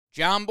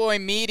John Boy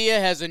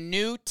Media has a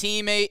new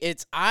teammate.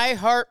 It's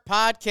iHeart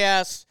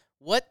Podcasts.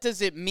 What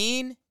does it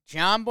mean?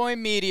 John Boy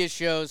Media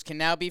shows can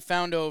now be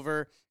found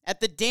over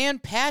at the Dan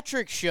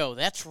Patrick Show.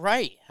 That's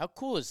right. How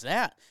cool is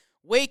that?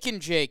 Wake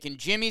and Jake and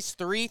Jimmy's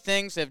Three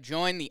Things have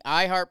joined the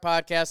iHeart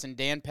Podcast and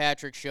Dan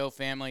Patrick Show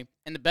family.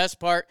 And the best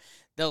part,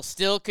 they'll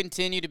still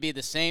continue to be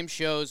the same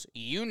shows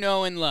you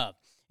know and love.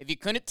 If you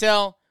couldn't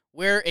tell,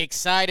 we're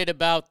excited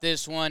about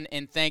this one,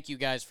 and thank you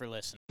guys for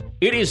listening.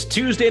 It is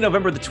Tuesday,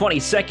 November the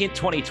 22nd,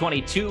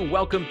 2022.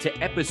 Welcome to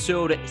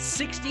episode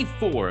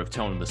 64 of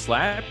Tone the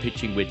Slab,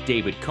 pitching with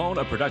David Cohn,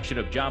 a production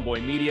of John Boy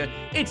Media.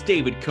 It's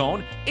David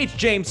Cohn. It's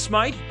James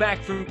Smythe,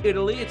 back from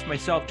Italy. It's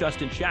myself,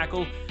 Justin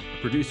Shackle,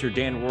 producer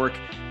Dan Rourke.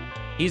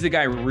 He's the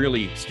guy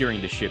really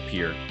steering the ship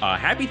here.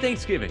 Happy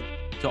Thanksgiving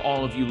to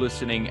all of you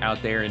listening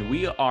out there, and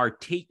we are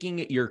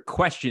taking your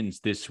questions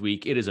this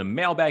week. It is a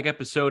mailbag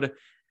episode,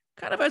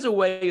 kind of as a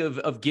way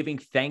of giving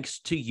thanks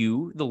to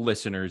you, the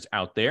listeners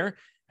out there.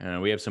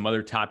 We have some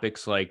other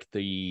topics like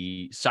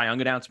the Cy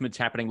Young announcements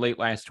happening late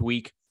last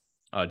week.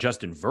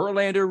 Justin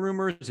Verlander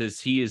rumors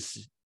as he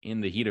is in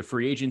the heat of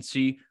free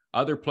agency.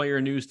 Other player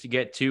news to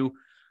get to.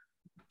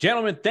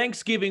 Gentlemen,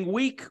 Thanksgiving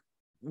week.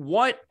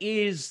 What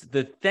is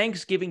the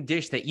Thanksgiving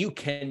dish that you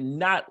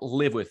cannot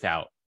live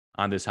without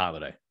on this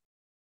holiday?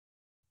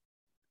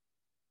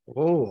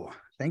 Oh,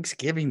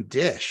 Thanksgiving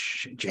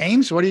dish.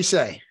 James, what do you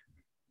say?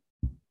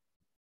 I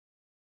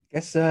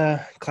guess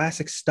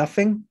classic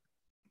stuffing.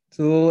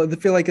 I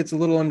feel like it's a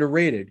little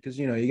underrated because,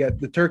 you know, you got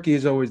the turkey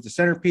is always the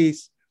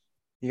centerpiece.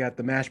 You got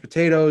the mashed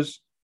potatoes,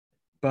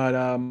 but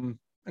I'm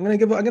going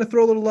to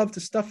throw a little love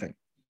to stuffing.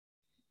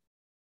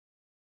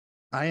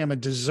 I am a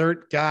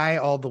dessert guy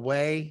all the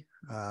way.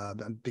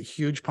 I'm a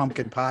huge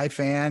pumpkin pie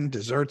fan.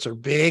 Desserts are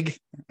big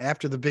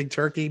after the big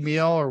turkey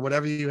meal or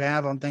whatever you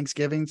have on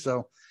Thanksgiving.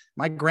 So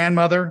my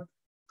grandmother,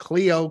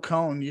 Cleo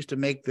Cohn, used to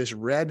make this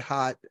red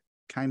hot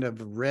kind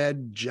of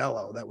red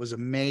jello that was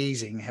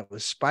amazing. It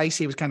was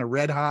spicy. It was kind of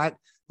red hot,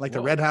 like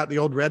the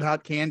old red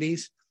hot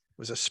candies. It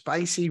was a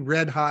spicy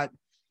red hot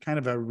kind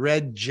of a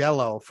red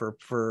jello for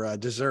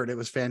dessert. It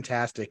was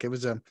fantastic. It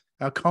was a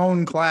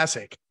Cohn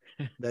classic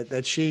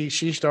that she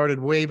started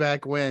way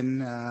back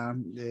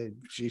when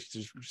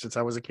since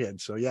I was a kid.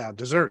 So yeah,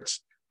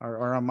 desserts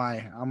are on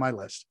my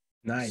list.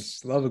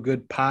 Nice. Love a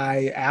good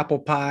pie, apple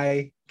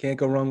pie. Can't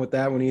go wrong with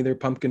that one either.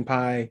 Pumpkin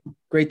pie.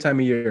 Great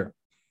time of year.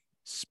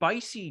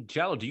 Spicy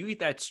jello. Do you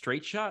eat that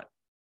straight shot?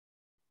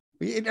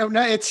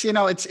 No,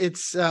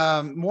 it's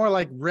more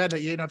like red.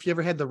 If you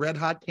ever had the red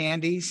hot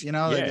candies,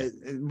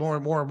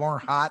 more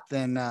hot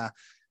than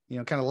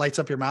kind of lights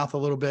up your mouth a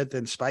little bit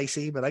than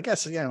spicy. But I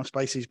guess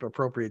spicy is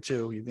appropriate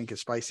too. You think of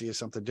spicy as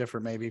something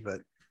different, maybe,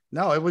 but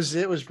no, it was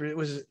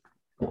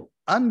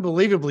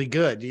unbelievably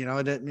good.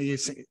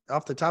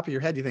 Off the top of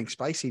your head, you think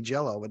spicy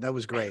jello, but that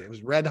was great. It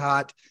was red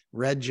hot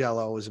red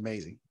jello. It was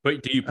amazing.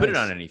 But do you put it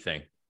on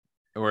anything?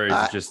 Or is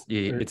it just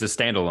it's a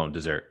standalone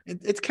dessert?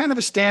 It's kind of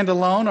a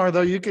standalone,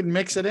 although you can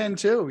mix it in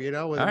too,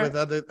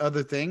 with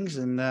other things,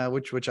 and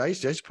which I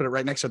used to just put it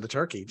right next to the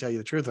turkey. To tell you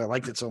the truth, I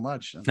liked it so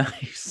much.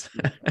 Nice.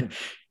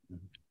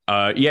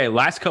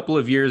 Last couple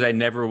of years, I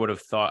never would have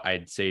thought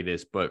I'd say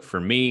this, but for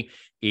me,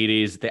 it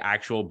is the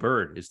actual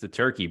bird. It's the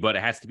turkey, but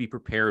it has to be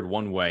prepared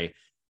one way.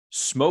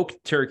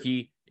 Smoked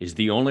turkey is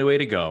the only way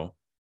to go.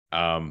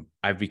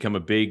 I've become a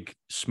big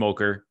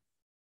smoker.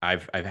 I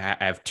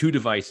have two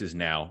devices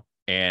now.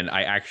 And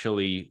I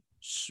actually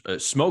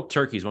smoked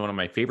turkey is one of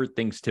my favorite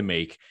things to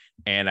make,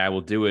 and I will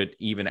do it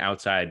even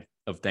outside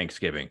of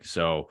Thanksgiving.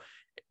 So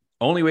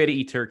only way to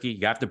eat turkey,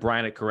 you have to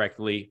brine it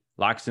correctly,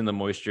 locks in the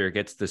moisture,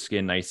 gets the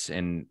skin nice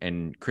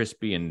and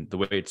crispy and the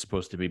way it's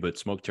supposed to be, but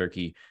smoked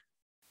turkey,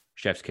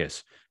 chef's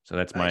kiss. So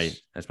that's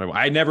nice. my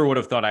I never would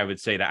have thought I would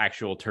say the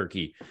actual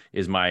turkey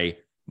is my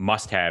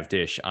must-have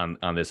dish on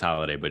this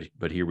holiday,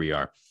 but here we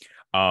are.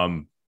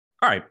 All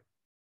right.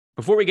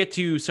 Before we get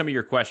to some of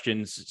your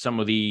questions, some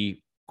of the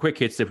quick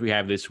hits that we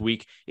have this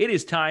week, it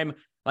is time,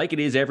 like it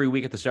is every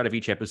week at the start of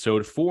each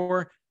episode,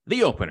 for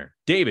the opener.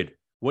 David,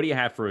 what do you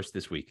have for us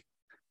this week?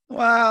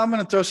 Well, I'm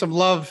going to throw some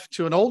love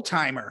to an old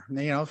timer.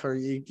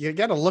 You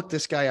got to look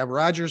this guy up.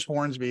 Rogers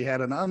Hornsby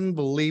had an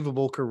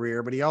unbelievable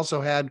career, but he also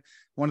had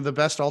one of the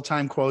best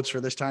all-time quotes for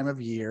this time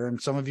of year.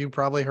 And some of you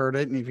probably heard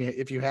it. And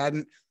if you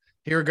hadn't,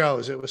 here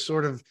goes. It was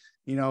sort of,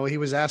 he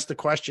was asked the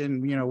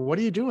question, what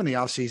do you do in the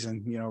off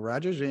season?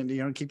 Rogers,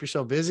 keep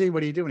yourself busy. What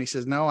do you do? And he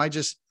says, no, I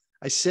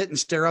sit and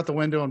stare out the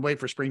window and wait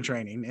for spring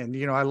training.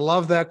 And, I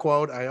love that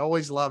quote. I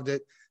always loved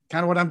it.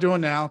 Kind of what I'm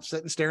doing now,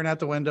 sitting, staring out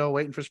the window,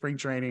 waiting for spring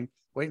training,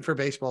 waiting for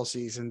baseball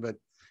season. But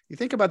you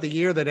think about the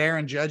year that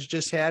Aaron Judge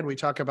just had, we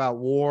talk about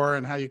WAR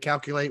and how you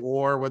calculate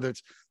WAR, whether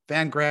it's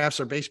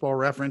Fangraphs or Baseball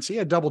Reference. He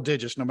had double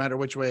digits, no matter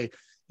which way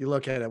you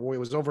look at it. It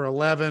was over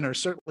 11 or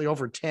certainly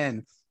over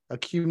 10. A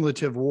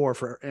cumulative WAR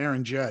for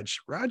Aaron Judge.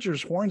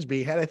 Rogers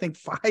Hornsby had, I think,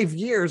 5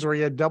 years where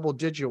he had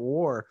double-digit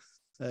WAR.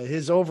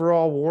 His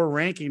overall WAR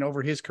ranking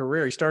over his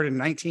career, he started in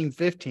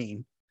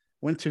 1915,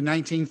 went to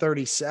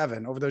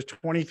 1937. Over those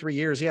 23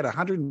 years, he had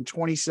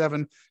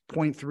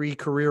 127.3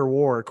 career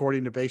WAR,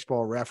 according to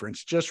Baseball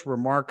Reference. Just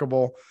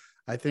remarkable.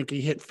 I think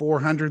he hit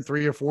 400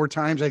 3 or 4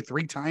 times. Like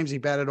 3 times he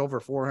batted over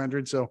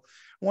 400. So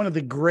one of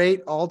the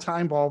great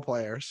all-time ball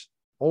players,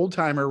 old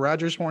timer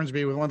Rogers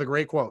Hornsby, with one of the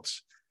great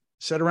quotes: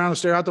 "Sit around and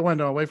stare out the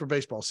window and wait for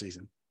baseball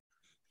season."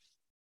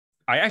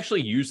 I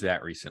actually used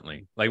that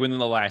recently, like within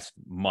the last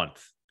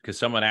month, because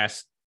someone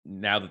asked,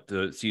 now that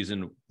the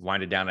season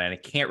winded down, and I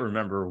can't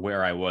remember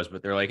where I was,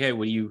 but they're like, "Hey,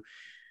 what do you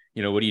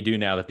do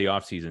now that the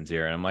off season's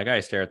here?" And I'm like, "I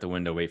stare at the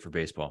window, wait for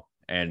baseball,"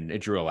 and it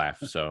drew a laugh.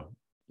 So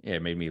yeah,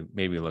 it made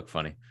me look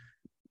funny.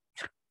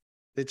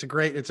 It's a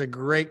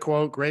great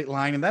quote, great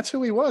line. And that's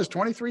who he was,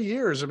 23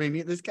 years. I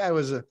mean, this guy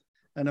was an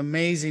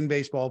amazing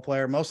baseball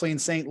player, mostly in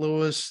St.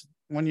 Louis,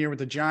 1 year with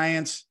the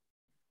Giants,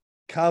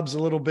 Cubs a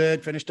little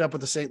bit, finished up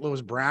with the St.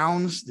 Louis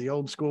Browns, the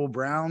old school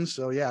Browns.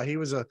 So yeah, he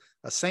was a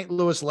St.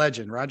 Louis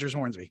legend, Rogers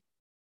Hornsby.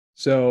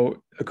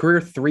 So a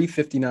career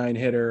 359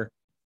 hitter.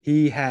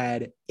 He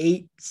had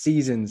 8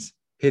 seasons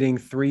hitting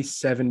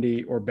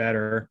 370 or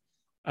better.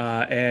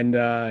 And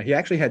he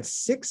actually had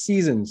 6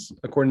 seasons,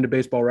 according to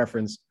Baseball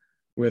Reference,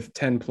 with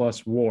 10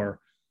 plus WAR.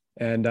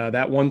 And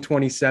that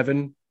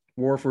 127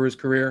 WAR for his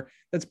career,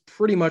 that's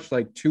pretty much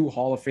like 2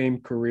 Hall of Fame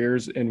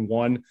careers in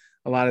one.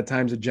 A lot of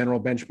times a general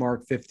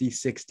benchmark 50,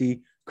 60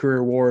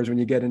 career WARs when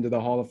you get into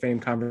the Hall of Fame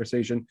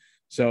conversation.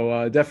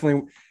 So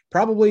definitely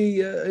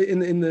probably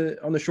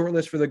on the short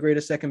list for the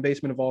greatest second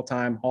baseman of all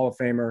time, Hall of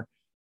Famer,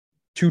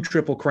 2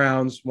 Triple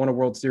Crowns, won a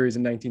World Series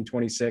in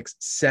 1926,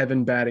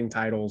 7 batting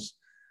titles,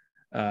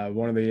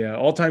 one of the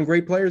all-time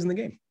great players in the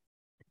game.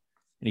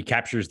 And he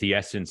captures the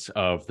essence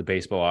of the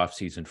baseball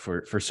offseason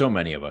for so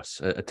many of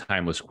us. A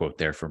timeless quote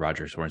there from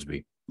Rogers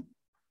Hornsby.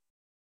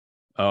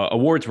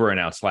 Awards were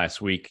announced last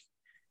week.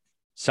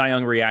 Cy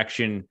Young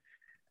reaction.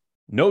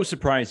 No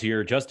surprise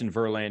here. Justin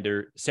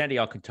Verlander, Sandy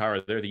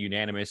Alcantara, they're the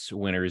unanimous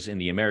winners in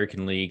the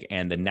American League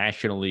and the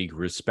National League,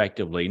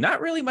 respectively. Not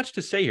really much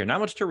to say here.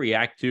 Not much to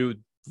react to.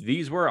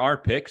 These were our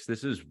picks.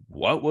 This is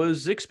what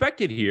was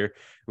expected here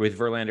with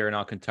Verlander and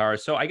Alcantara.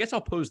 So I guess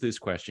I'll pose this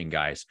question,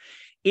 guys.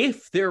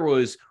 If there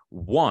was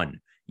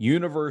one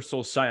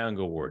universal Cy Young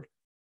award,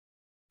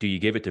 do you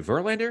give it to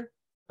Verlander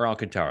or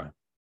Alcantara?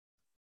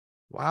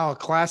 Wow, a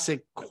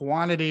classic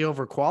quantity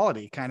over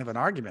quality kind of an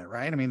argument,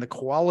 right? I mean, the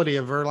quality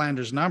of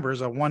Verlander's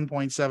numbers, a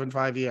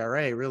 1.75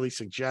 ERA, really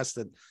suggests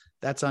that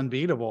that's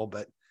unbeatable.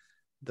 But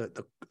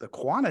the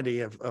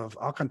quantity of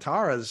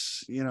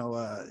Alcantara's,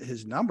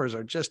 his numbers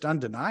are just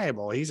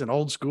undeniable. He's an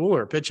old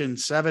schooler, pitching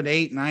 7,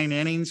 8, 9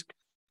 innings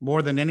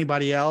more than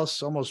anybody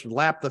else, almost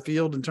lapped the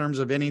field in terms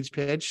of innings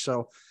pitched.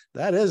 So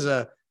that is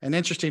an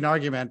interesting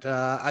argument.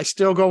 I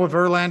still go with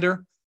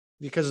Verlander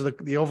because of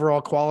the overall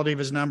quality of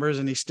his numbers,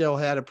 and he still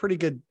had a pretty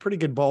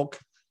good bulk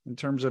in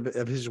terms of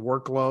his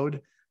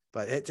workload.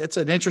 But it's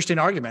an interesting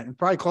argument, and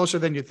probably closer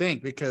than you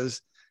think,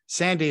 because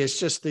Sandy is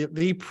just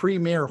the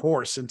premier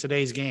horse in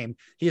today's game.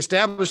 He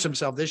established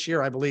himself this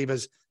year, I believe,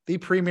 as the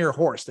premier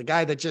horse, the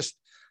guy that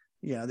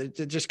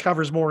just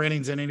covers more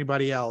innings than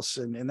anybody else.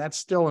 And that's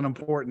still an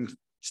important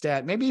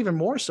stat, maybe even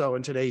more so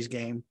in today's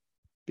game,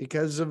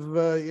 because of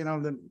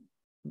the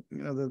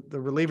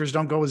relievers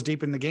don't go as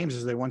deep in the games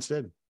as they once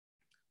did.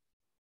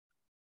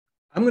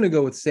 I'm going to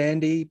go with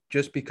Sandy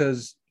just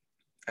because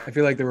I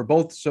feel like they were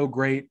both so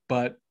great,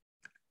 but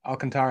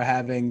Alcantara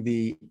having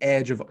the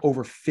edge of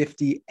over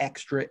 50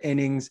 extra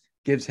innings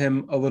gives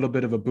him a little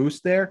bit of a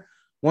boost there.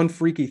 One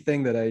freaky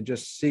thing that I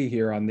just see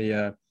here on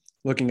the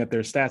looking at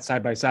their stats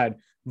side by side,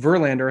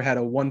 Verlander had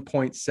a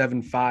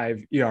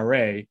 1.75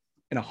 ERA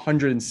in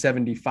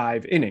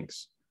 175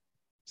 innings.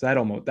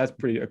 So that's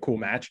pretty a cool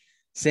match.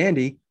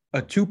 Sandy,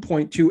 a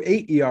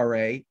 2.28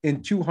 ERA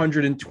in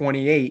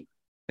 228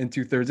 and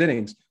 2/3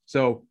 innings.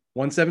 So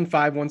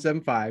 175,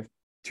 175,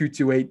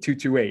 228,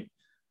 228.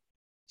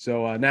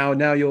 So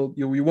now you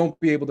won't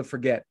be able to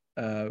forget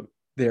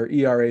their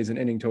ERAs and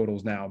inning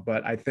totals now.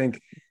 But I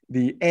think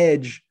the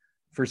edge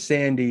for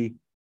Sandy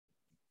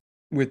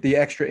with the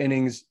extra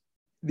innings,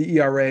 the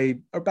ERA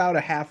about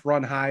a half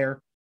run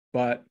higher,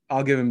 but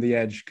I'll give him the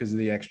edge because of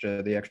the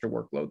extra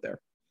workload there.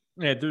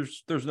 Yeah,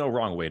 there's no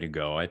wrong way to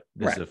go.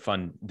 This is a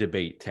fun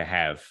debate to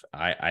have.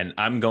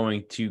 I'm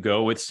going to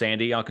go with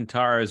Sandy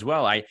Alcantara as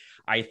well.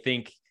 I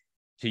think,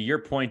 to your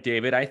point,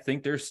 David, I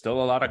think there's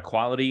still a lot of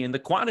quality in the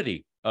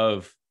quantity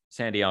of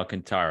Sandy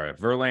Alcantara.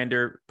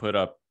 Verlander put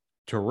up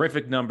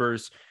terrific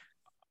numbers.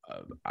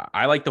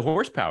 I like the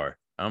horsepower.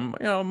 I'm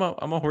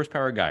a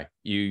horsepower guy.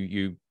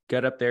 You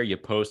get up there, you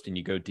post, and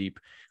you go deep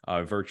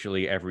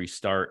virtually every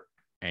start,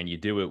 and you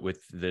do it with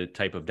the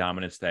type of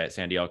dominance that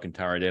Sandy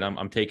Alcantara did.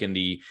 I'm taking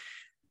the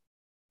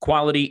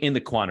quality in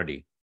the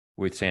quantity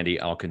with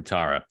Sandy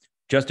Alcantara.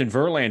 Justin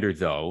Verlander,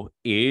 though,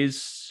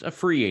 is a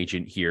free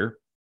agent here.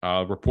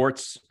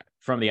 Reports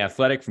from The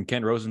Athletic, from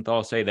Ken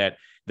Rosenthal, say that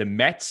the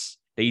Mets,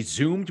 they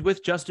Zoomed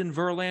with Justin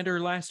Verlander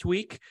last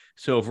week.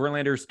 So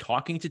Verlander's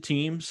talking to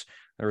teams.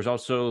 There was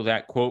also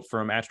that quote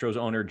from Astros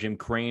owner Jim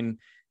Crane,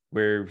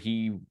 where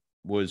he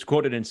was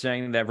quoted in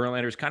saying that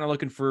Verlander's kind of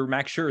looking for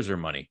Max Scherzer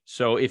money.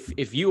 So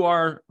if you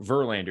are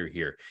Verlander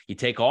here, you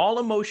take all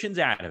emotions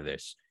out of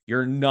this,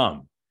 you're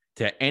numb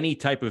to any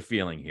type of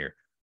feeling here.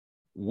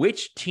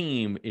 which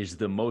team is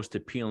the most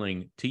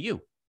appealing to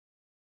you?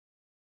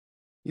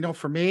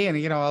 For me,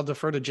 and, I'll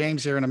defer to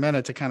James here in a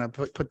minute to kind of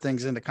put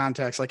things into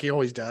context like he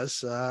always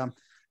does.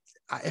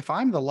 If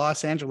I'm the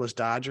Los Angeles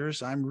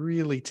Dodgers, I'm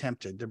really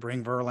tempted to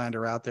bring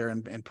Verlander out there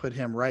and put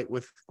him right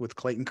with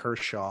Clayton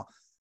Kershaw.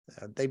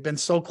 They've been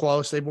so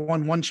close. They've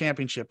won one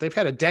championship. They've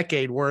had a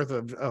decade worth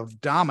of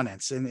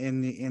dominance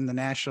in the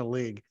National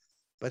League,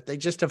 but they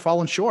just have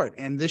fallen short.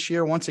 And this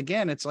year, once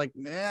again, it's like,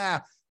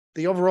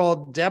 the overall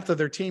depth of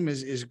their team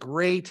is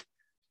great.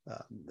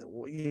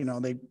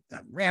 They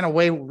ran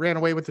away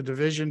with the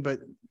division, but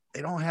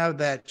they don't have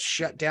that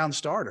shutdown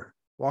starter.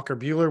 Walker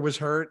Buehler was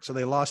hurt, so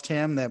they lost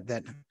him,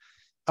 that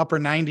upper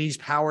 90s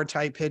power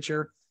type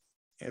pitcher.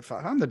 If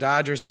I'm the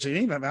Dodgers,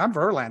 even if I'm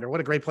Verlander,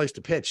 what a great place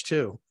to pitch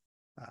too.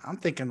 I'm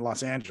thinking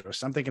Los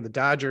Angeles. I'm thinking the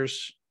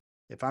Dodgers.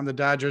 If I'm the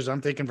Dodgers,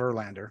 I'm thinking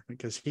Verlander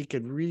because he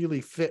could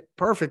really fit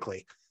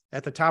perfectly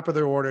at the top of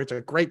their order. It's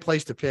a great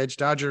place to pitch.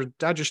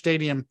 Dodger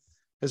Stadium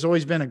has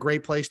always been a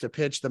great place to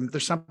pitch.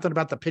 There's something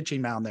about the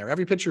pitching mound there.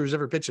 Every pitcher who's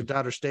ever pitched at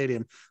Dodger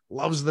Stadium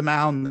loves the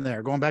mound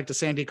there. Going back to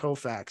Sandy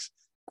Koufax,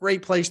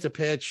 great place to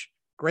pitch,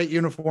 great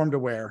uniform to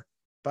wear.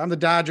 If I'm the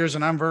Dodgers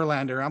and I'm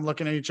Verlander, I'm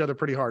looking at each other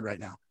pretty hard right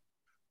now.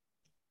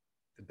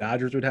 The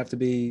Dodgers would have to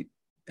be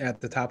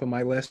at the top of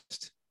my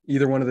list.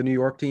 Either one of the New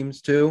York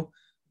teams too,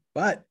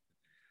 but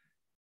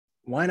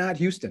why not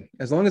Houston?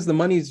 As long as the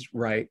money's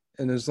right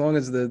and as long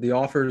as the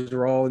offers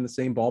are all in the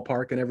same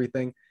ballpark and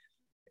everything,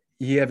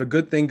 you have a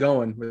good thing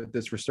going with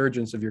this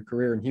resurgence of your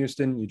career in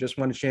Houston. You just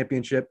won a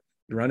championship.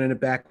 You're running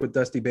it back with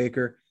Dusty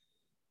Baker.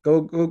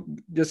 Go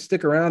just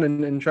stick around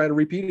and try to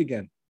repeat it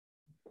again.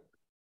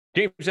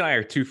 James and I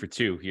are 2 for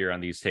 2 here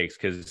on these takes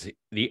because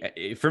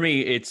for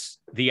me, it's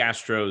the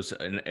Astros,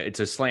 and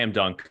it's a slam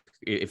dunk.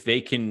 If they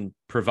can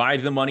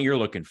provide the money you're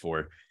looking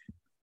for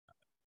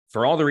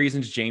all the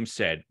reasons James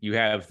said, you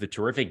have the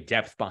terrific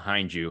depth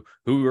behind you,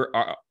 who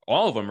are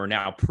all of them are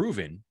now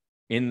proven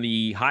in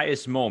the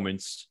highest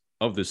moments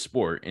of the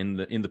sport, in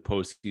the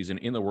postseason,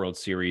 in the World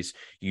Series.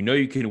 You know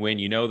you can win.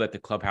 You know that the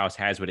clubhouse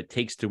has what it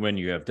takes to win.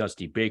 You have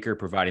Dusty Baker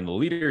providing the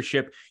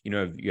leadership. You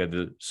have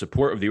the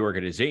support of the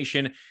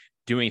organization,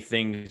 doing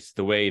things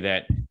the way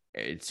that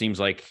it seems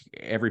like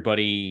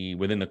everybody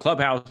within the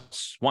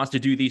clubhouse wants to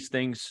do these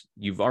things.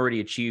 You've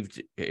already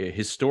achieved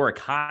historic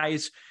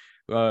highs.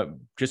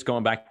 Just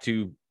going back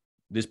to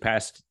this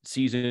past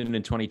season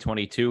in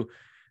 2022,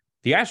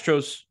 the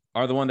Astros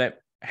are the one that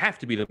have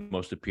to be the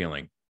most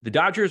appealing. The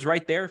Dodgers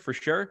right there for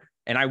sure,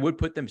 and I would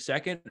put them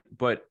second,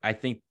 but I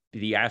think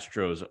the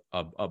Astros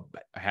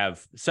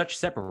have such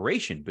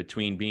separation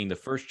between being the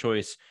first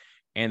choice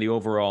and the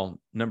overall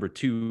number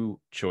 2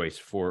 choice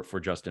for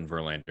Justin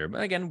Verlander.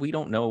 But again, we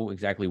don't know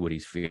exactly what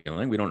he's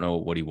feeling. We don't know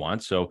what he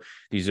wants. So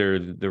these are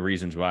the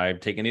reasons why I'm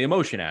taking the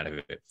emotion out of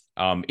it.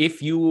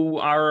 If you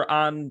are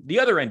on the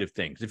other end of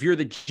things, if you're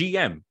the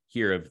GM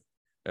here of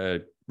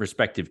a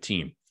respective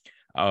team,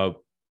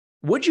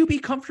 would you be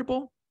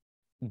comfortable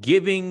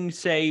giving,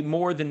 say,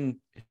 more than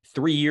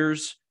 3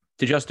 years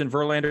to Justin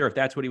Verlander if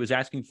that's what he was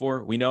asking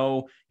for? We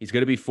know he's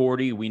going to be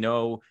 40. We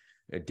know,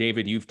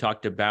 David, you've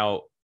talked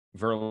about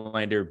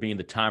Verlander being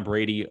the Tom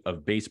Brady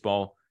of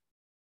baseball.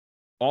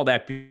 All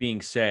that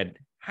being said,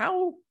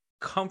 how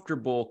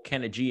comfortable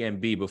can a GM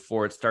be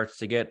before it starts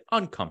to get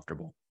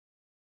uncomfortable?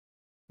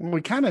 Well,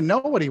 we kind of know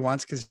what he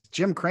wants because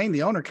Jim Crane,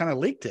 the owner, kind of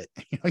leaked it.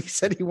 He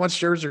said he wants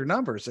Scherzer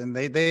numbers, and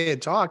they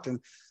had talked,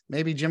 and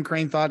maybe Jim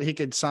Crane thought he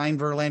could sign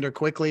Verlander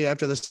quickly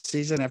after the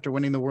season, after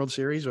winning the World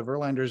Series. But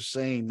Verlander's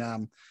saying,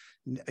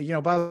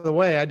 by the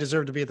way, I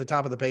deserve to be at the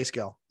top of the pay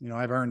scale.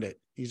 I've earned it.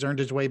 He's earned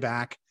his way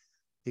back.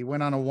 He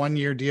went on a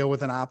 1-year deal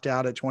with an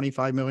opt-out at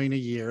 $25 million a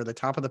year. The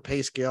top of the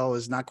pay scale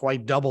is not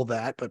quite double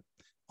that, but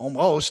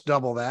almost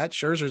double that.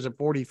 Scherzer's at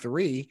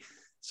 43.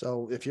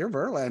 So if you're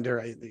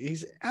Verlander,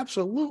 he's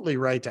absolutely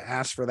right to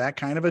ask for that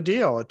kind of a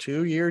deal, a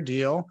 2-year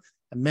deal,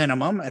 a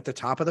minimum at the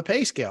top of the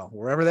pay scale,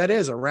 wherever that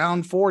is,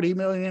 around $40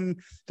 million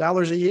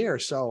a year.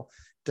 So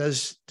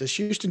does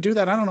Houston do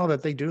that? I don't know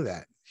that they do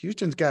that.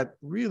 Houston's got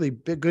really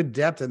good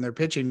depth in their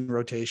pitching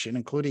rotation,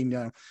 including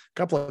a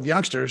couple of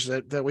youngsters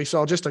that we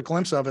saw just a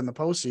glimpse of in the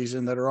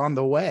postseason that are on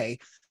the way.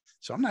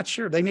 So I'm not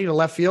sure. They need a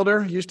left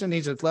fielder. Houston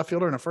needs a left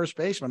fielder and a first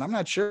baseman. I'm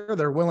not sure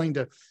they're willing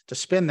to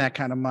spend that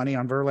kind of money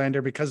on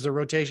Verlander because the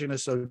rotation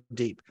is so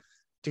deep.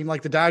 A team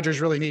like the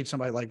Dodgers really need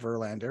somebody like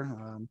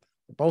Verlander.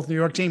 Both New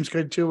York teams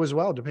could too as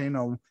well, depending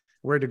on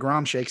where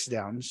DeGrom shakes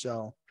down.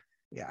 So,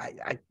 yeah,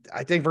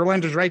 I think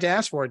Verlander's right to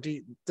ask for it.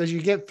 Does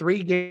you get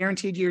 3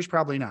 guaranteed years?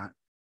 Probably not.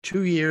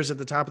 2 years at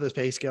the top of this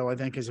pay scale, I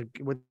think, is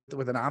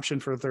with an option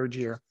for a 3rd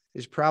year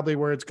is probably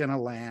where it's going to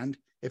land.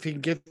 If he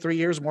can get 3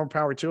 years, more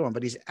power to him.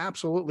 But he's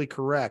absolutely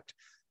correct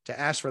to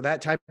ask for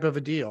that type of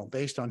a deal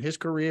based on his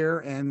career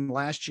and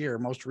last year,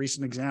 most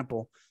recent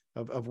example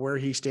of where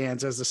he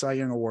stands as the Cy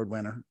Young Award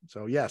winner.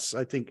 So, yes,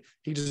 I think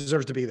he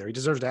deserves to be there. He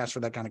deserves to ask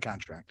for that kind of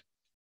contract.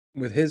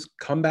 With his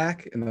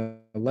comeback and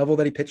the level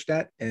that he pitched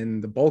at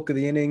and the bulk of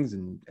the innings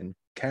and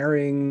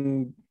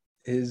carrying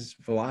his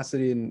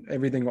velocity and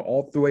everything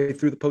all the way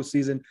through the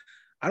postseason,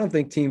 I don't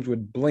think teams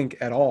would blink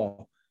at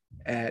all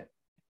at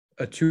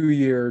a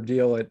 2-year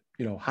deal at,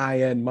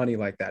 high end money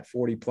like that,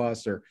 40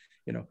 plus, or,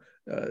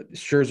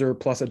 Scherzer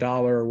plus $1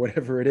 or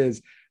whatever it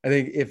is. I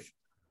think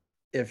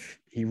if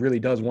he really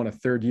does want a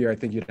third year, I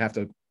think you'd have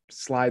to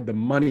slide the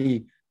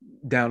money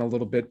down a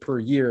little bit per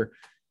year,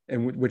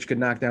 and which could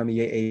knock down the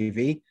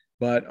AAV.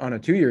 But on a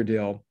 2-year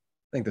deal,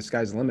 I think the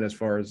sky's the limit as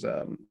far as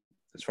an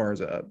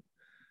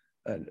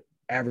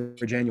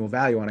average annual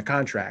value on a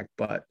contract.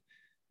 But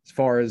as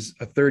far as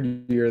a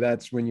third year,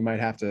 that's when you might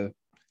have to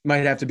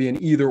be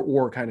an either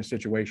or kind of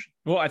situation.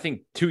 Well, I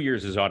think 2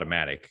 years is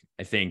automatic.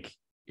 I think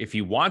if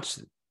he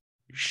wants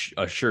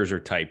a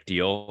Scherzer type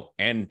deal,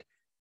 and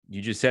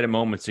you just said it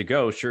moments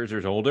ago,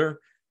 Scherzer's older,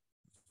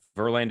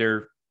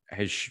 Verlander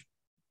has,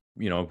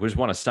 was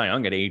won a Cy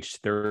Young at age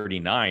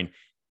 39.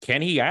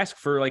 Can he ask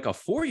for like a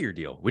 4-year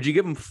deal? Would you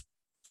give him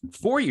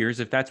 4 years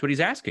if that's what he's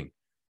asking?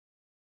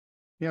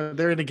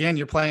 There and again,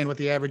 you're playing with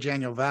the average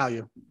annual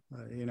value.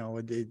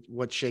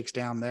 What shakes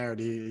down there?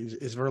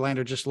 Is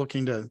Verlander just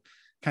looking to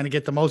kind of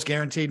get the most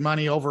guaranteed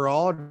money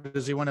overall? Or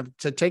does he want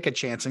to take a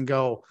chance and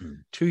go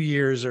 2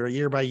 years or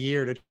year by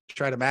year to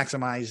try to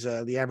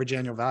maximize the average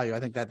annual value? I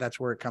think that's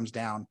where it comes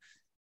down.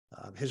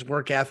 His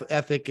work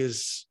ethic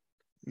is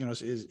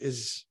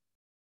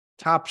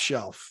top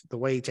shelf. The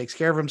way he takes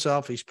care of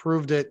himself, he's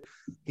proved it.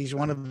 He's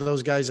one of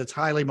those guys that's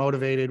highly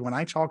motivated. When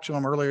I talked to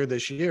him earlier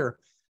this year,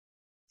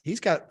 he's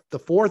got the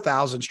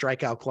 4,000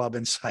 strikeout club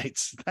in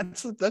sights.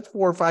 That's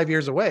 4 or 5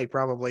 years away,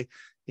 probably.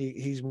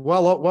 He's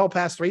well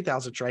past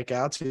 3,000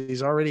 strikeouts.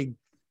 He's already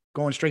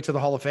going straight to the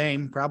Hall of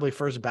Fame, probably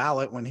first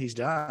ballot when he's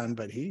done,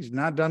 but he's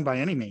not done by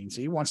any means.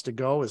 He wants to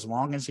go as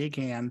long as he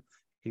can.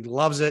 He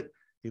loves it.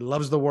 He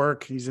loves the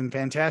work. He's in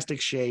fantastic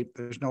shape.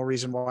 There's no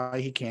reason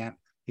why he can't.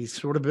 He's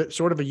sort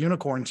of a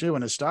unicorn too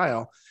in his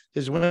style.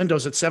 His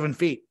window's at 7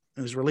 feet,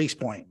 his release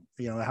point,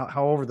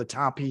 how over the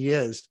top he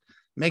is,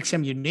 makes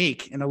him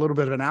unique and a little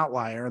bit of an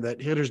outlier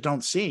that hitters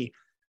don't see.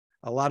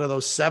 A lot of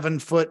those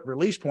 7-foot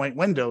release point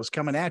windows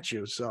coming at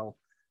you. So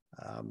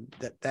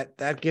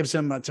that gives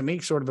him, to me,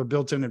 sort of a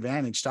built-in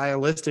advantage.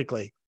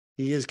 Stylistically,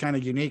 he is kind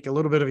of unique, a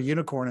little bit of a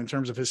unicorn in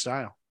terms of his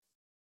style.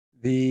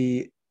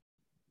 The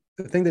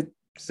thing that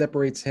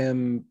separates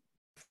him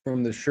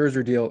from the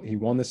Scherzer deal, he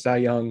won the Cy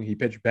Young. He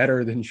pitched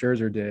better than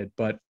Scherzer did,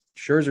 but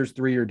Scherzer's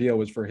 3-year deal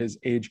was for his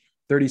age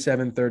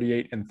 37,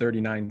 38, and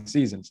 39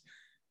 seasons.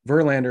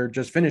 Verlander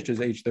just finished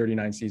his age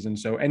 39 season,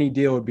 so any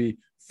deal would be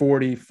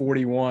 40,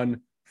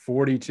 41,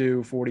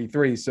 42,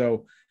 43.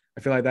 So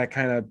I feel like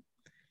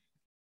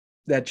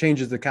that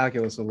changes the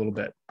calculus a little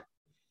bit.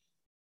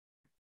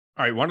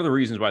 All right. One of the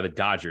reasons why the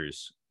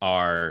Dodgers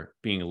are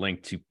being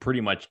linked to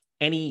pretty much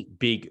any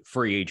big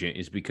free agent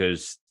is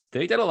because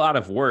they did a lot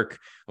of work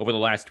over the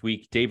last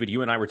week. David,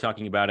 you and I were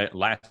talking about it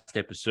last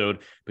episode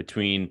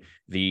between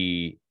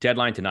the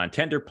deadline to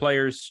non-tender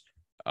players.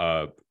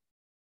 The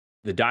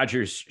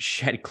Dodgers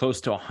shed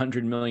close to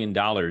 $100 million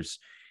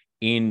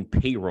in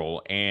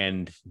payroll,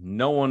 and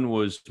no one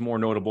was more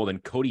notable than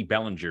Cody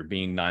Bellinger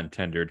being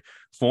non-tendered.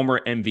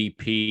 Former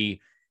MVP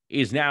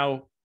is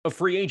now a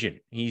free agent.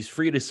 He's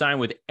free to sign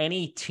with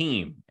any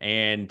team,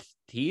 and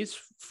he's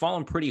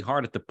fallen pretty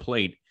hard at the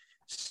plate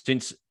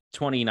since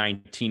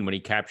 2019 when he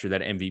captured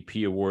that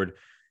MVP award.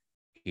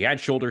 He had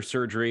shoulder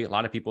surgery. A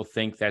lot of people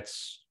think that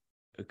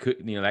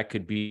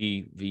could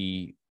be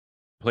the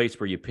place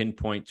where you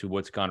pinpoint to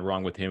what's gone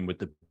wrong with him. With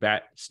the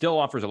bat, still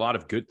offers a lot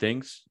of good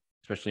things,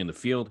 especially in the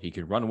field. He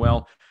can run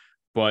well,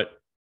 but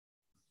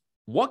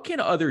what can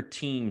other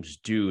teams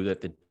do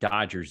that the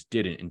Dodgers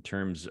didn't in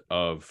terms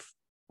of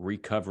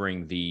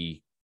recovering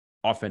the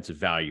offensive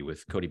value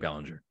with Cody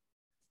Bellinger?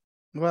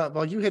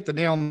 Well, you hit the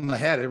nail on the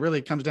head. It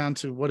really comes down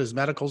to what his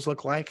medicals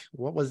look like.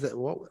 What was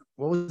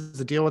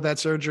the deal with that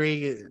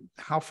surgery?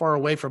 How far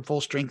away from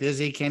full strength is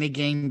he? Can he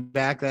gain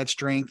back that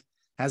strength?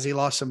 Has he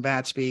lost some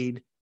bat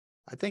speed?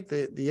 I think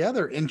the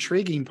other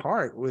intriguing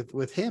part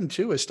with him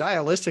too is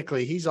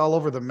stylistically, he's all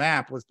over the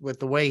map with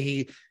the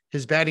way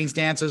his batting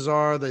stances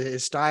are,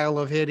 his style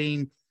of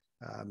hitting.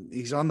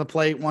 He's on the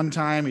plate one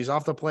time, he's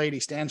off the plate, he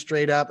stands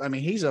straight up. I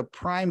mean, he's a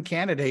prime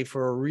candidate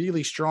for a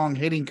really strong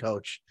hitting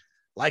coach,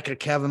 like a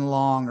Kevin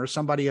Long or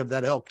somebody of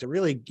that ilk, to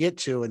really get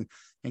to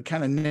and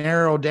kind of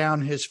narrow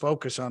down his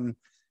focus on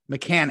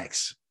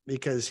mechanics,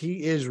 because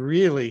he is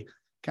really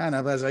kind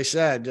of, as I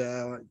said,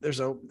 there's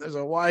a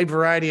wide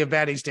variety of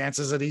batting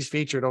stances that he's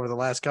featured over the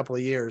last couple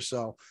of years.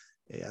 So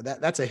yeah,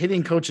 that's a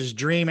hitting coach's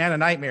dream and a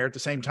nightmare at the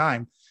same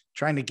time.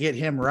 Trying to get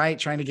him right,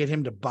 trying to get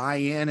him to buy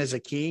in is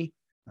a key.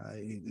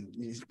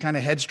 He's kind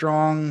of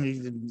headstrong.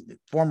 He's a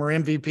former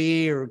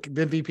MVP or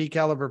MVP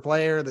caliber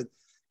player that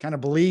kind of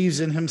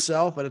believes in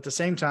himself, but at the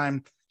same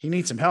time, he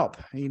needs some help.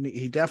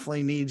 He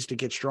definitely needs to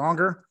get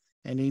stronger,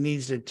 and he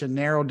needs to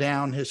narrow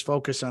down his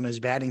focus on his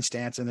batting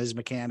stance and his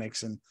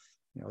mechanics. And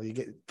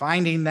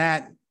finding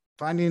that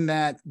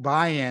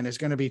buy-in is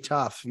going to be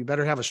tough. You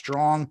better have a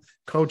strong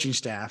coaching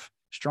staff,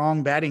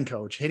 strong batting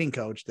coach, hitting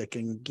coach that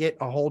can get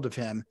a hold of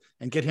him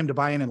and get him to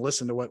buy in and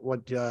listen to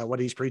what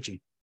he's preaching.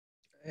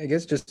 I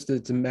guess just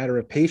it's a matter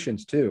of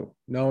patience too,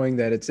 knowing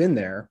that it's in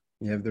there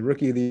You have the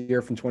rookie of the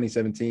year from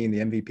 2017, the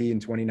MVP in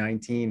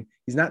 2019.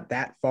 He's not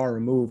that far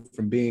removed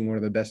from being one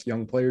of the best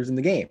young players in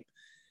the game.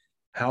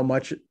 How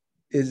much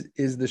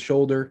is the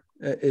shoulder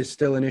is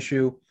still an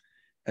issue?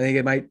 I think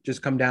it might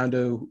just come down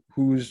to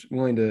who's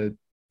willing to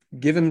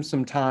give him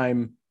some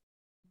time.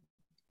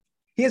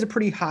 He has a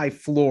pretty high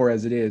floor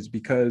as it is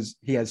because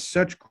he has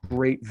such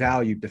great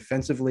value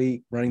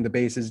defensively, running the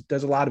bases,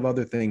 does a lot of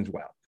other things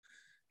well.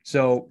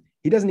 So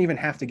he doesn't even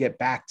have to get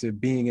back to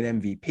being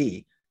an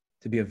MVP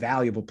to be a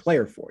valuable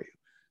player for you.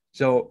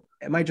 So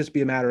it might just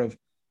be a matter of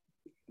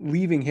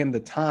leaving him the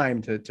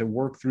time to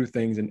work through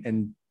things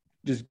and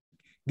just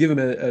give him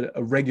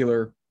a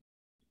regular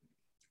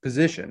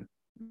position,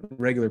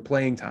 regular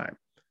playing time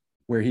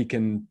where he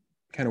can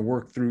kind of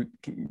work through,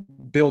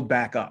 build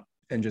back up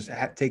and just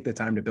take the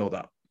time to build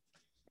up.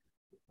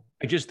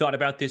 I just thought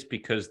about this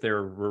because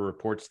there were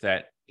reports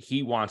that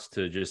he wants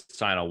to just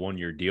sign a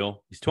 1-year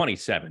deal. He's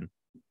 27.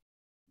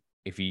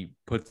 If he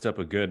puts up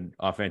a good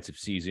offensive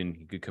season,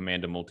 he could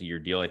command a multi-year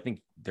deal. I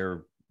think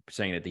they're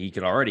saying that he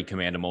could already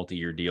command a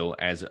multi-year deal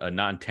as a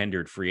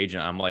non-tendered free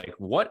agent. I'm like,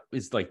 what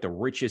is like the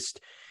richest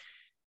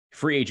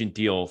free agent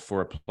deal for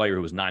a player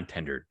who was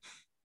non-tendered?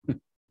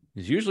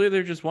 Because usually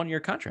they're just 1-year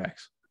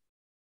contracts.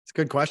 It's a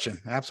good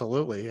question.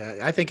 Absolutely.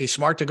 I think he's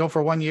smart to go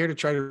for 1 year to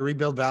try to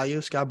rebuild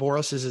value. Scott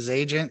Boras is his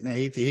agent, and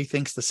he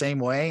thinks the same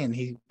way.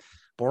 And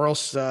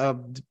Boras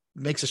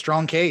makes a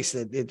strong case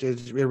that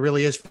it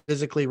really is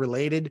physically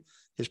related,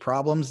 his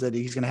problems, that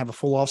he's going to have a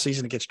full off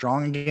season to get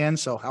strong again.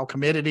 So how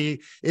committed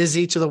is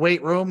he to the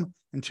weight room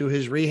and to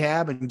his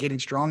rehab and getting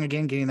strong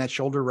again, getting that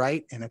shoulder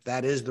right? And if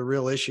that is the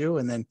real issue,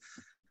 and then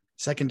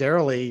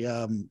secondarily,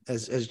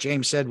 as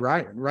James said,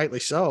 rightly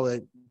so,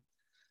 that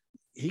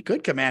he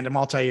could command a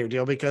multi-year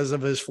deal because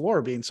of his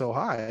floor being so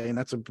high. And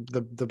that's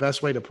the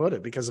best way to put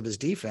it, because of his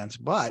defense,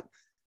 but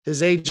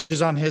his age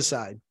is on his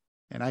side.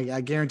 And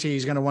I guarantee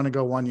he's going to want to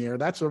go 1 year.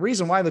 That's the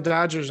reason why the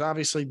Dodgers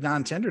obviously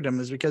non-tendered him,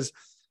 is because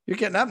you're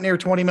getting up near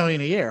 20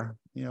 million a year,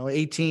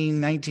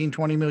 18, 19,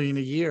 20 million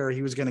a year.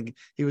 He was going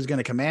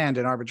to command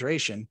in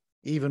arbitration,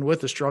 even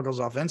with the struggles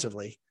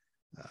offensively.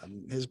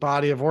 His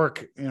body of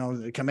work,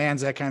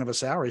 commands that kind of a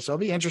salary. So I'll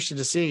be interested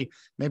to see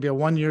maybe a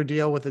 1 year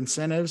deal with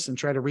incentives and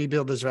try to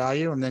rebuild his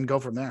value and then go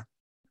from there.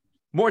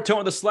 More Toe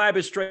on the Slab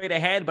is straight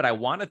ahead, but I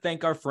want to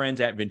thank our friends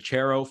at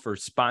Vincero for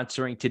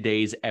sponsoring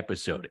today's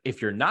episode.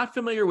 If you're not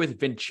familiar with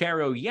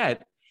Vincero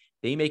yet,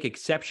 they make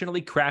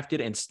exceptionally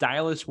crafted and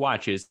stylish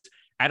watches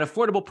at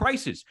affordable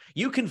prices.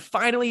 You can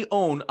finally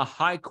own a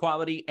high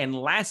quality and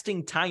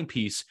lasting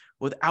timepiece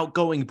without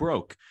going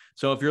broke.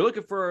 So if you're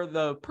looking for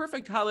the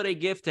perfect holiday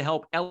gift to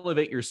help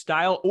elevate your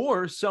style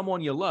or someone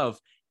you love,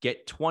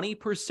 get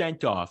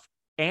 20% off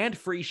and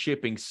free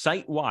shipping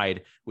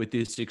site-wide with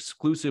this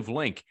exclusive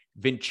link,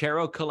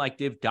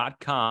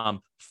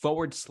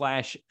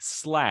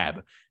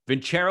 vincerocollective.com/slab.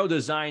 Vincero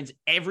designs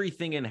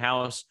everything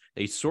in-house.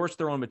 They source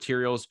their own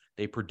materials.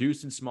 They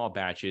produce in small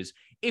batches.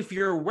 If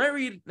you're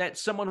worried that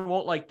someone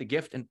won't like the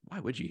gift, and why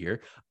would you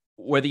here?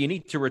 Whether you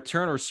need to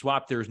return or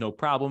swap, there's no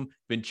problem.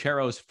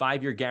 Vincero's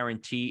 5-year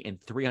guarantee and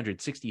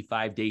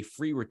 365-day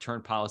free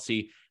return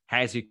policy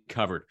has you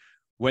covered.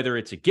 Whether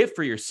it's a gift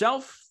for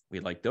yourself, we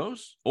like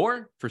those,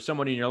 or for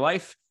someone in your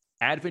life,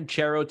 add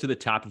Vincero to the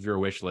top of your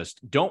wish list.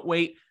 Don't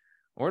wait,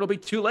 or it'll be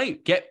too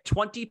late. Get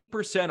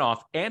 20%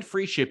 off and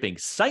free shipping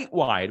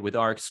site-wide with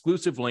our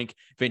exclusive link,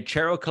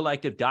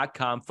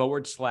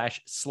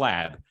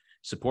 vincerocollective.com/slab.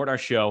 Support our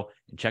show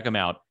and check them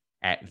out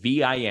at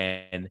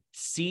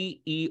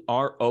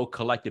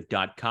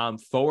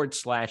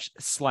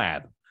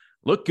vincerocollective.com/slab.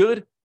 Look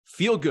good,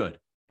 feel good,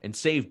 and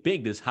save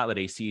big this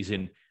holiday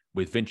season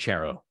with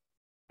Vincero.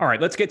 All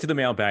right, let's get to the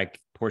mailbag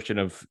portion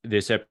of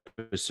this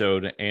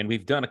episode. And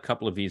we've done a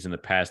couple of these in the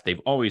past. They've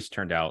always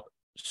turned out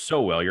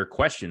so well. Your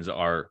questions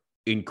are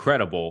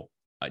incredible.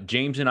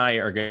 James and I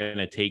are going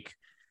to take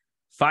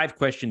 5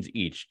 questions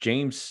each.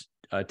 James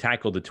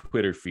tackled the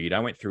Twitter feed. I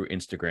went through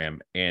Instagram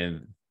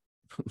and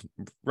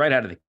right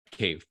out of the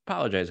cave.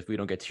 Apologize if we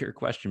don't get to your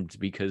questions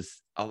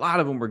because a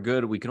lot of them were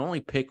good. We can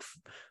only pick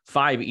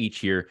 5 each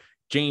here.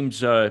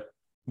 James,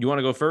 you want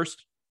to go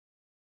first?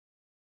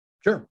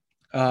 Sure.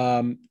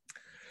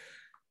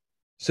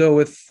 So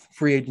with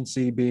free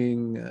agency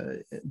being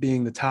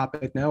the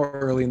topic now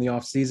early in the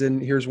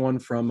offseason, here's one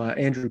from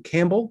Andrew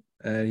Campbell.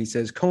 He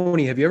says,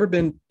 Coney, have you ever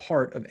been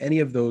part of any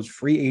of those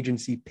free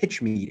agency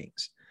pitch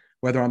meetings,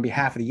 whether on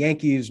behalf of the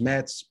Yankees,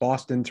 Mets,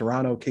 Boston,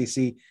 Toronto,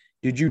 KC?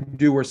 Did you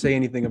do or say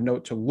anything of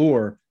note to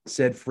lure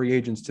said free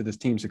agents to this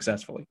team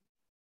successfully?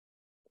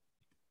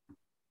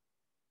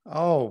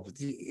 I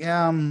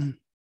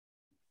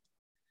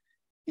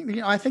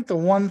think the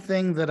one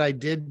thing that I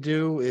did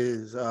do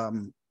is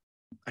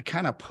I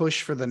kind of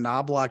pushed for the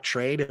Knobloch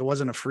trade. It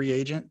wasn't a free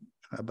agent,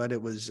 but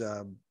it was,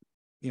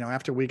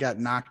 after we got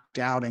knocked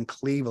out in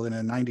Cleveland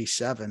in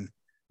 '97,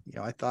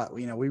 I thought,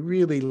 we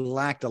really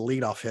lacked a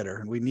leadoff hitter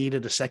and we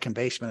needed a second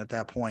baseman at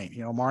that point.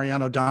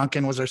 Mariano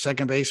Duncan was our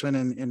second baseman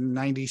in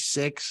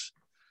 '96.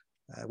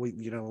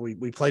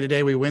 We play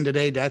today, we win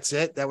today. That's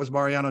it. That was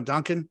Mariano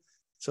Duncan.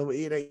 So,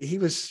 he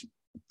was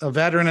a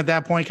veteran at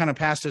that point, kind of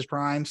past his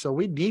prime. So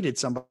we needed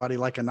somebody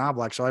like a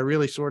Knoblauch. So I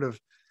really sort of,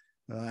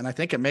 and I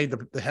think it made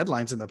the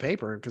headlines in the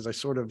paper because I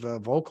sort of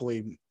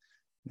vocally,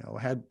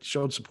 had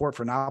showed support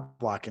for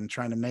Knoblauch and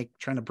trying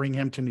to bring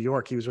him to New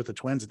York. He was with the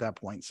Twins at that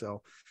point.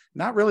 So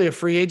not really a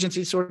free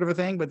agency sort of a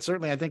thing, but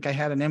certainly I think I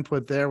had an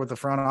input there with the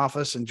front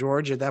office and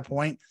George at that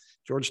point.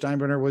 George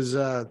Steinbrenner was,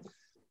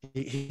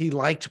 he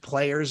liked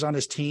players on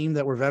his team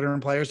that were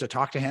veteran players to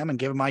talk to him and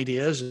give him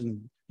ideas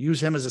and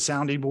use him as a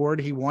sounding board.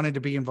 He wanted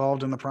to be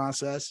involved in the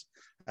process.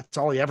 That's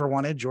all he ever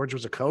wanted. George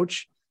was a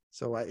coach.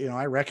 So,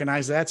 I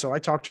recognize that. So I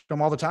talked to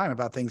him all the time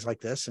about things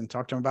like this and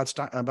talked to him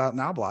about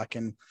Knoblauch,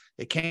 and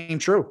it came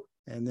true.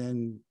 And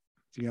then,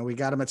 we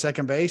got him at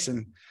second base,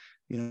 and,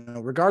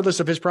 regardless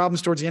of his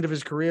problems towards the end of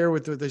his career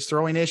with his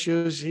throwing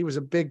issues, he was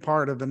a big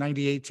part of the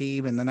 98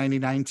 team and the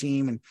 99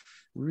 team and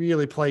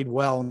really played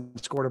well and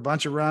scored a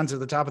bunch of runs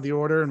at the top of the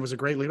order and was a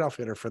great leadoff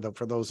hitter for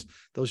those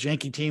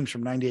Yankee teams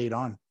from 98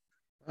 on.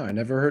 Oh, I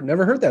never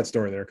heard that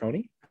story there,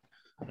 Coney.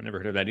 I never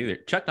heard of that either.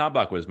 Chuck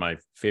Knoblauch was my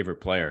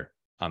favorite player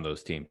on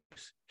those teams,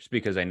 just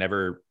because I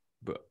never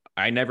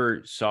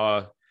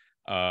saw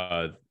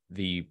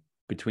the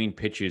between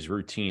pitches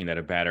routine that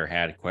a batter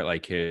had quite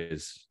like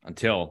his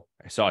until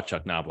I saw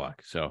Chuck Knoblauch.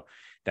 So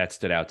that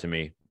stood out to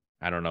me.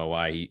 I don't know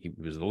why. He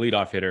was the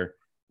leadoff hitter,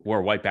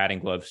 wore white batting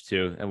gloves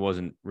too. It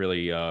wasn't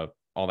really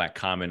all that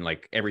common,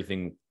 like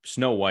everything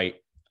snow white.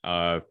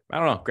 I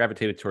don't know,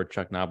 gravitated toward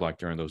Chuck Knoblauch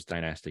during those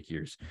dynastic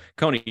years.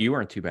 Coney, you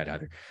weren't too bad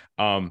either.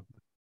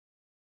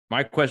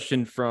 My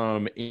question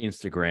from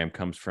Instagram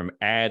comes from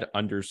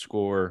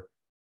 @_RockN,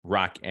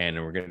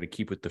 and we're going to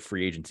keep with the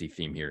free agency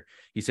theme here.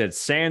 He said,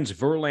 sans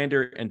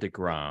Verlander and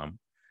DeGrom,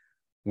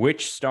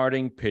 which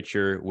starting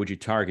pitcher would you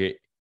target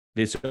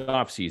this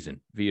offseason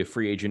via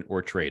free agent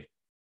or trade?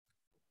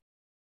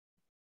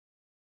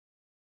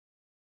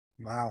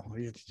 Wow.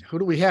 Who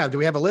do we have? Do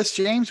we have a list,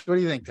 James? What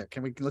do you think there?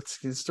 Can we, let's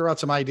throw out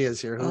some ideas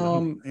here.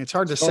 It's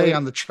hard to say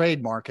on the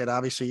trade market.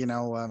 Obviously,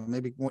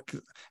 maybe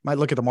might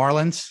look at the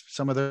Marlins.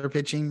 Some of their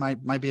pitching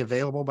might be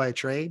available by a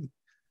trade.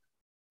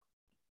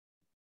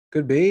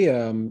 Could be.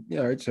 All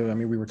right. So,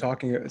 we were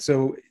talking,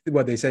 so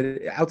what they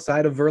said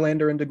outside of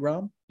Verlander and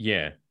DeGrom?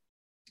 Yeah.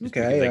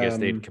 Okay. I guess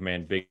they'd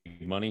command big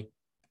money.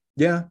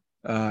 Yeah.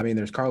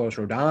 There's Carlos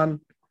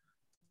Rodon.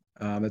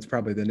 That's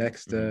probably the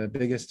next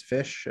biggest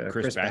fish.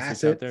 Chris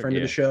Bassett, friend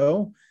of the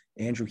show.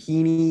 Andrew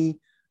Heaney,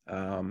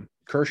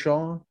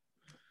 Kershaw.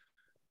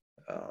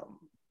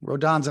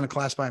 Rodon's in a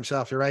class by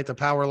himself. You're right. The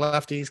power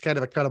lefty, he's kind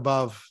of a cut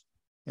above.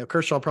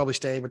 Kershaw probably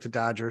stayed with the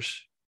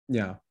Dodgers.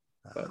 Yeah.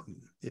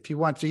 If you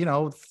want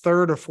to,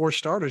 third or fourth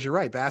starters, you're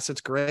right.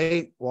 Bassett's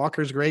great.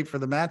 Walker's great for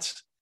the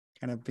Mets.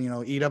 Kind of,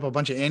 eat up a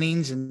bunch of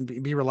innings and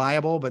be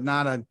reliable, but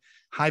not a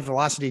high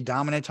velocity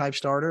dominant type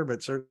starter,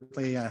 but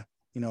certainly,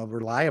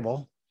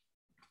 reliable.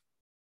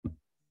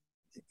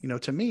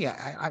 To me,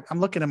 I'm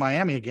looking at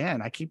Miami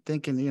again. I keep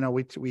thinking,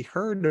 we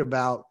heard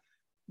about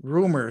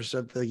rumors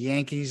of the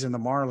Yankees and the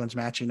Marlins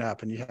matching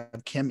up, and you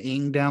have Kim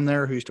Ng down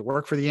there who used to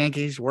work for the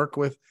Yankees, work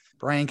with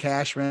Brian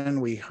Cashman.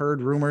 We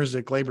heard rumors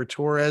that Gleyber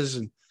Torres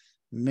and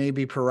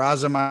maybe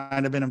Peraza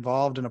might have been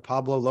involved in a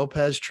Pablo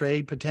Lopez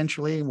trade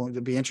potentially.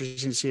 It'd be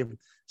interesting to see if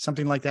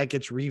something like that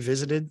gets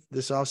revisited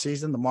this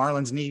offseason. The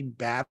Marlins need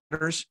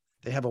batters.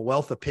 They have a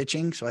wealth of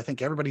pitching, so I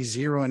think everybody's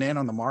zeroing in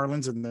on the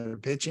Marlins and their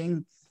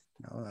pitching.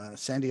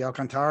 Sandy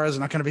Alcantara is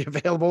not going to be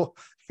available.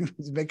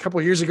 A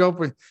couple of years ago,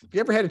 if you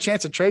ever had a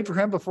chance to trade for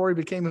him before he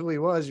became who he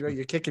was,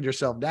 you're kicking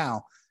yourself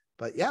down.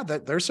 But yeah,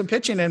 there's some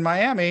pitching in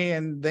Miami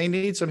and they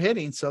need some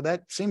hitting. So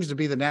that seems to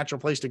be the natural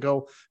place to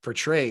go for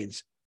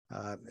trades.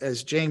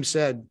 As James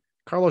said,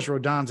 Carlos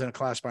Rodon's in a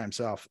class by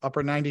himself.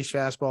 Upper 90s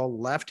fastball,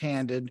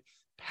 left-handed,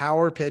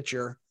 power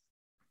pitcher,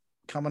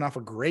 coming off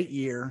a great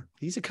year.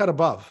 He's a cut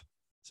above.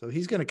 So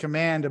he's going to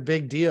command a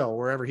big deal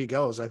wherever he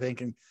goes, I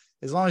think. And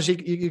as long as you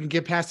can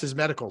get past his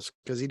medicals,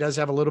 because he does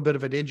have a little bit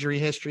of an injury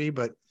history,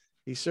 but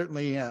he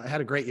certainly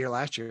had a great year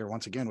last year,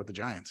 once again, with the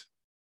Giants.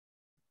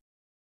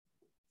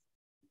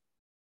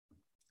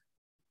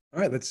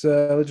 All right, let's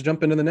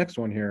jump into the next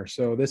one here.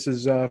 So this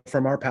is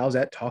from our pals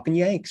at Talking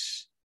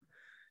Yanks.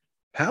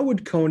 How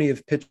would Coney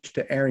have pitched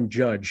to Aaron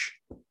Judge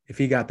if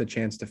he got the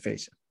chance to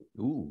face him?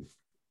 Ooh.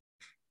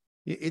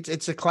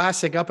 It's a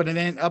classic up and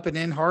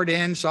in, hard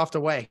in, soft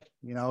away.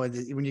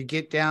 When you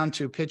get down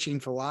to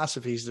pitching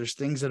philosophies, there's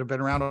things that have been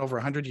around over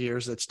 100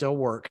 years that still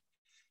work.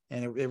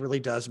 And it really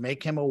does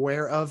make him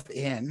aware of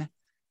in,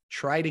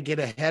 try to get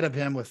ahead of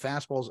him with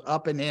fastballs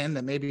up and in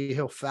that maybe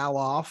he'll foul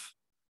off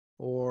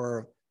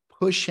or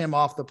push him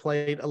off the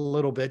plate a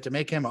little bit to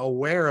make him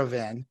aware of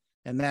in.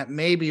 And that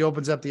maybe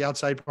opens up the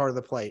outside part of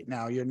the plate.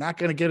 Now, you're not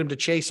going to get him to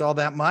chase all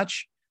that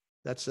much.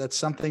 That's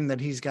something that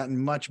he's gotten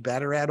much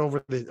better at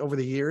over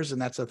the years.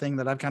 And that's a thing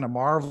that I've kind of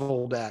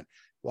marveled at,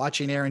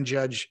 watching Aaron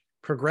Judge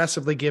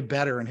progressively get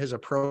better in his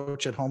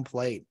approach at home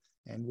plate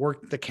and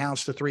work the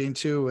counts to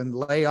 3-2 and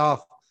lay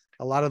off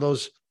a lot of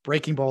those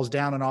breaking balls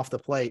down and off the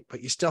plate,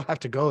 but you still have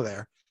to go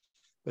there.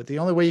 But the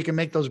only way you can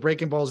make those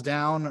breaking balls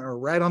down or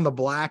right on the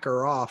black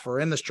or off or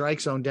in the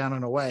strike zone down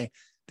and away,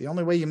 The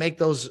only way you make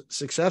those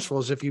successful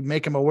is if you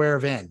make them aware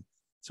of in.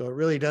 So it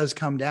really does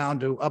come down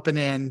to up and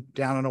in,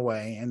 down and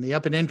away. And the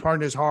up and in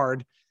part is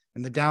hard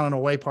and the down and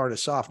away part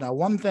is soft. Now,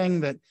 one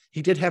thing that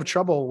he did have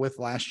trouble with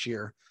last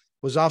year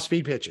was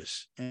off-speed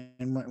pitches.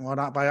 And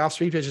by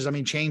off-speed pitches, I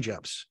mean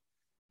change-ups.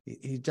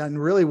 He's done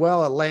really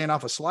well at laying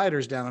off of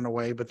sliders down and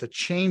away, but the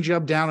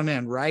change-up down and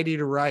in, righty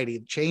to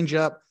righty,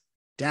 change-up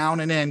down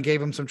and in gave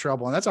him some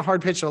trouble. And that's a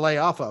hard pitch to lay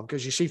off of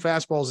because you see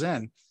fastballs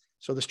in.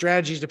 So the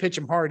strategy is to pitch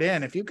him hard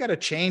in. If you've got a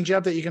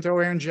change-up that you can throw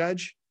Aaron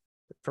Judge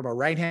from a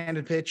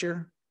right-handed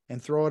pitcher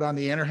and throw it on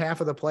the inner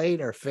half of the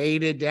plate or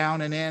fade it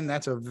down and in,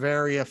 that's a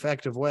very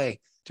effective way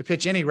to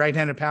pitch any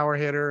right-handed power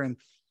hitter. And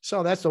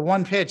so that's the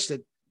one pitch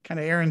that kind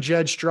of Aaron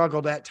Judge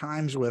struggled at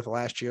times with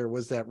last year,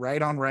 was that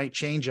right on right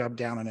change-up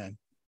down and in.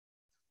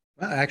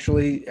 Well,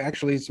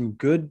 actually some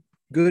good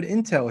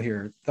intel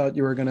here. Thought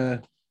you were going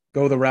to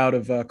go the route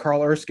of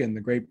Carl Erskine,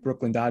 the great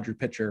Brooklyn Dodger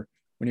pitcher.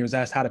 When he was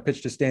asked how to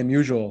pitch to Stan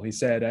Musial, he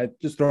said, I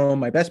just throw him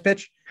my best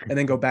pitch and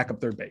then go back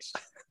up third base.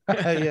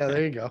 Yeah,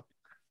 there you go.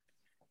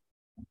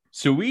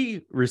 So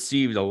we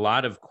received a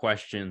lot of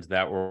questions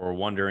that were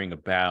wondering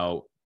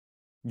about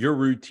your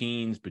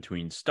routines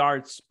between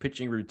starts,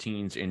 pitching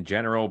routines in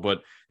general,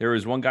 but there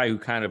was one guy who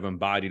kind of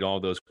embodied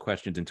all those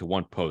questions into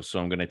one post. So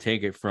I'm going to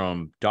take it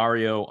from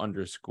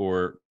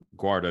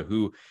Dario_Guarda,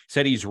 who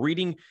said he's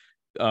reading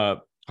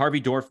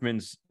Harvey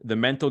Dorfman's The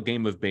Mental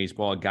Game of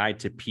Baseball, A Guide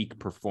to Peak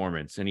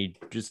Performance. And he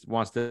just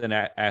wants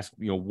to ask,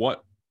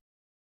 what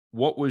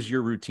was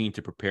your routine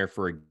to prepare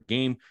for a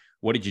game?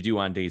 What did you do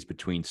on days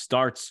between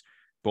starts,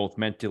 both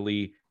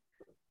mentally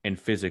and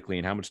physically?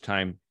 And how much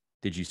time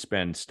did you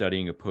spend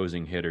studying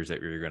opposing hitters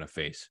that you're going to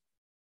face?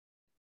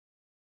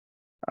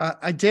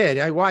 I did.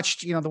 I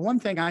watched, the one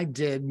thing I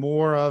did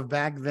more of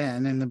back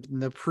then in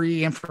the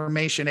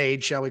pre-information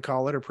age, shall we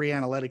call it, or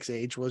pre-analytics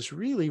age, was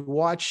really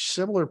watch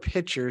similar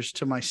pitchers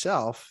to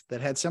myself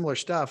that had similar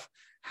stuff,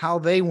 how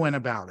they went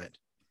about it.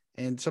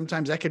 And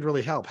sometimes that could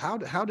really help. How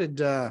did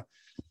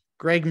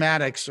Greg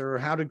Maddux, or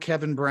how did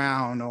Kevin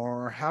Brown,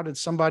 or how did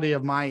somebody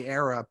of my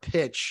era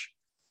pitch?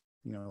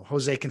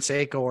 Jose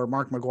Canseco or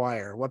Mark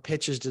McGwire, what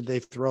pitches did they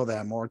throw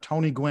them? Or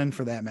Tony Gwynn,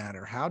 for that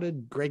matter. How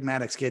did Greg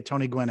Maddux get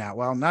Tony Gwynn out?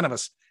 Well, none of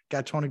us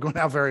got Tony Gwynn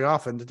out very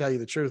often, to tell you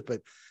the truth,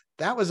 but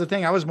that was the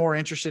thing I was more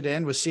interested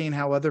in, was seeing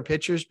how other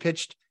pitchers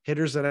pitched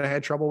hitters that I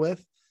had trouble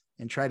with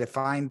and try to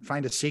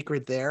find a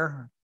secret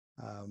there.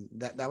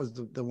 That was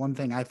the one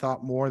thing I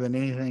thought more than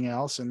anything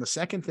else. And the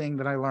second thing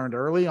that I learned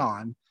early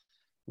on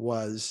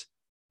was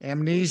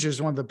amnesia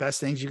is one of the best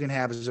things you can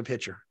have as a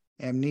pitcher.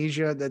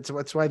 Amnesia.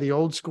 That's why the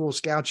old school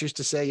scouts used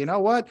to say, you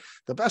know what?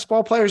 The best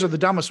ball players are the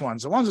dumbest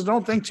ones. The ones that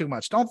don't think too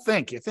much. Don't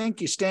think. You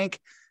think, you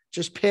stink.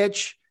 Just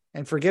pitch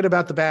and forget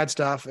about the bad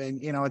stuff.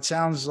 And, it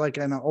sounds like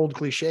an old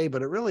cliche,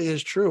 but it really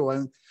is true.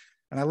 And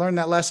I learned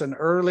that lesson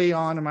early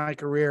on in my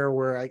career,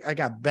 where I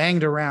got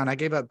banged around. I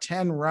gave up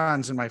 10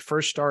 runs in my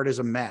first start as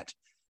a Met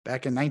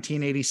back in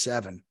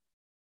 1987.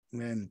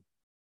 And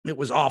it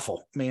was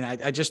awful. I mean,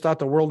 I just thought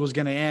the world was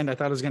going to end. I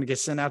thought I was going to get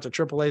sent out to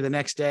AAA the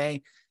next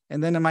day.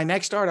 And then in my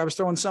next start, I was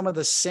throwing some of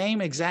the same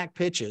exact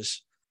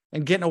pitches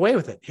and getting away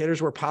with it. Hitters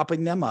were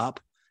popping them up,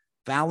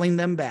 fouling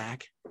them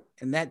back.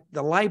 And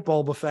the light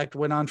bulb effect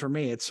went on for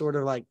me. It's sort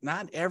of like,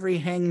 not every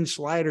hanging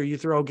slider you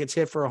throw gets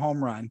hit for a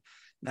home run.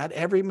 Not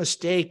every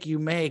mistake you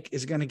make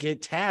is going to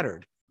get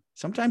tattered.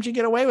 Sometimes you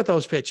get away with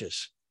those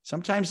pitches.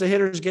 Sometimes the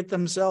hitters get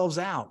themselves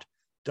out.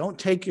 Don't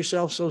take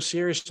yourself so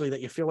seriously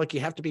that you feel like you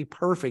have to be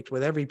perfect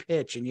with every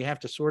pitch and you have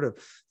to sort of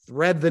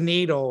thread the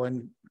needle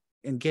and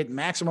get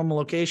maximum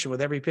location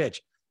with every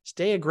pitch.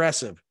 Stay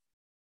aggressive,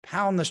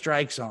 pound the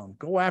strike zone,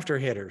 go after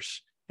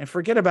hitters, and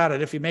forget about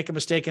it if you make a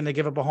mistake and they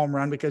give up a home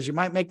run, because you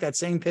might make that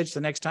same pitch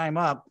the next time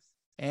up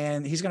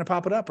and he's going to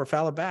pop it up or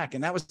foul it back.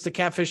 And that was the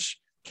Catfish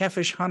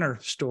Hunter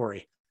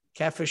story.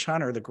 Catfish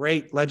Hunter, the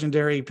great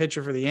legendary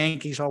pitcher for the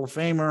Yankees, Hall of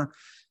Famer,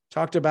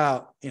 talked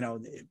about,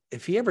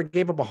 if he ever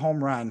gave up a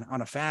home run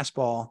on a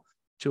fastball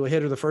to a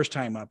hitter the first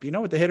time up, you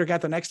know what the hitter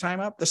got the next time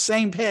up? The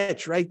same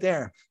pitch right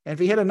there. And if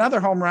he hit another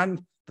home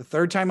run the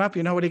third time up,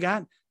 you know what he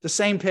got? The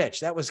same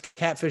pitch. That was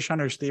Catfish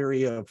Hunter's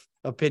theory of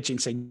pitching,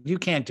 saying you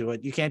can't do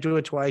it. You can't do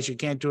it twice. You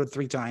can't do it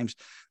 3 times.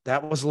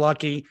 That was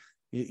lucky.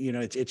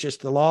 It's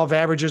just the law of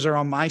averages are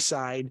on my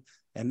side.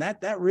 And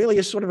that really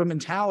is sort of a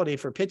mentality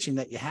for pitching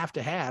that you have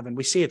to have. And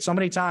we see it so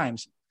many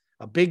times.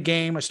 A big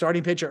game, a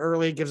starting pitcher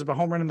early gives up a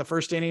home run in the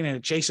first inning and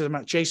it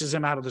chases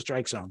him out of the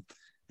strike zone.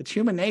 It's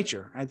human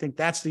nature. I think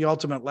that's the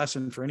ultimate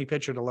lesson for any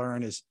pitcher to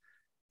learn is,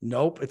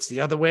 nope, it's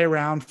the other way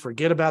around.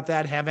 Forget about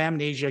that. Have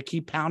amnesia.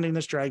 Keep pounding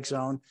the strike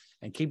zone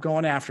and keep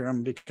going after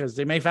them, because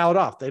they may foul it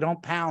off. They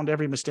don't pound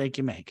every mistake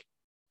you make.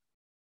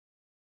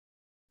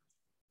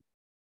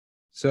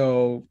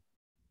 So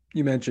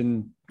you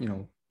mentioned,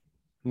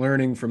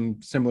 learning from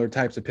similar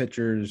types of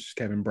pitchers,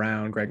 Kevin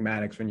Brown, Greg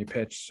Maddux, when you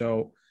pitch.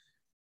 So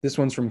this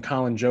one's from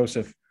Colin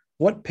Joseph.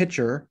 What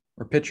pitcher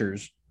or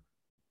pitchers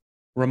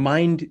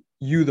remind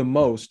you the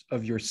most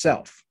of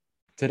yourself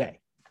today?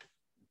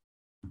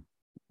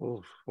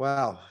 Oh,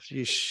 wow.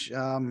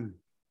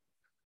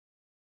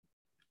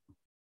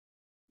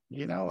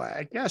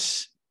 I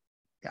guess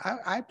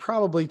I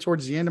probably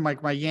towards the end of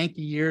my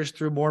Yankee years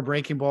threw more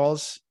breaking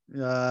balls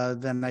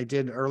than I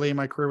did early in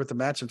my career with the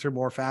Mets and threw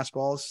more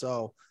fastballs.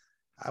 So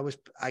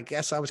I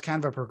guess I was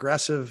kind of a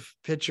progressive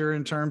pitcher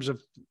in terms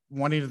of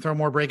wanting to throw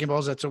more breaking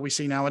balls. That's what we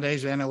see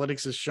nowadays.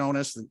 Analytics has shown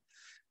us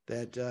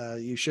that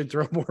you should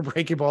throw more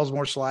breaking balls,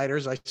 more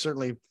sliders. I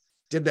certainly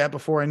did that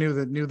before I knew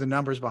the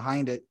numbers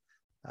behind it.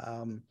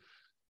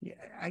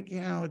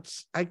 Yeah,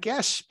 I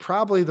guess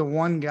probably the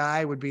one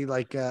guy would be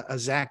like a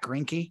Zach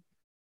Greinke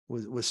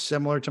was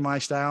similar to my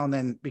style and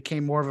then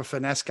became more of a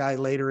finesse guy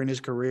later in his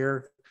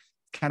career.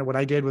 Kind of what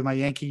I did with my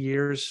Yankee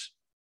years.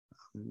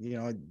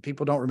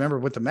 People don't remember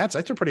with the Mets.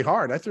 I threw pretty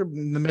hard. I threw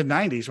in the mid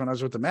 90s when I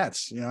was with the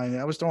Mets.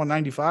 I was throwing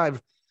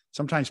 95,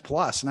 sometimes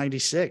plus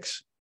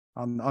 96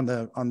 on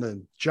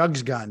the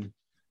jugs gun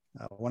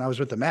when I was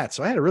with the Mets.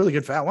 So I had a really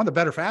good one of the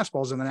better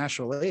fastballs in the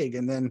National League.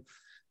 And then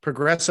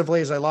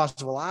progressively, as I lost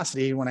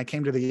velocity, when I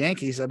came to the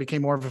Yankees, I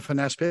became more of a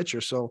finesse pitcher.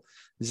 So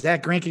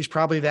Zach Greinke's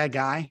probably that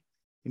guy,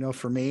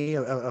 for me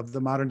of the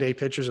modern day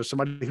pitchers, or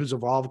somebody who's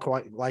evolved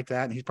quite like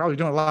that. And he's probably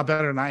doing a lot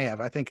better than I have.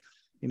 I think,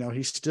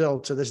 he's still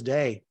to this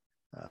day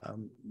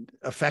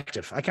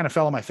effective. I kind of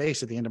fell on my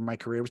face at the end of my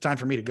career. It was time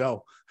for me to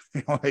go.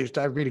 It was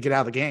time for me to get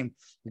out of the game.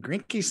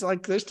 Greinke's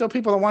like, there's still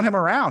people that want him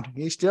around.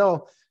 He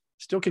still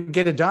can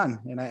get it done.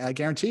 And I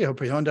guarantee you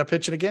he'll end up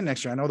pitching again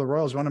next year. I know the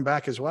Royals want him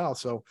back as well.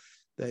 So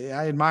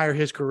I admire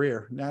his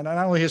career. Not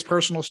only his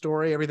personal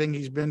story, everything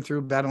he's been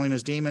through battling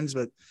his demons,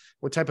 but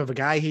what type of a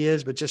guy he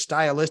is, but just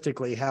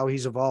stylistically how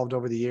he's evolved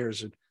over the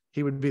years.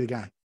 He would be the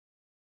guy.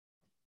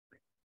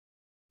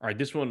 All right.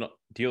 This one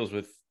deals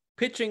with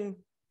pitching,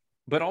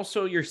 but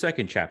also your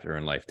second chapter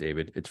in life,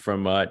 David. It's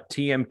from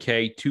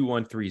TMK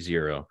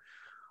 2130.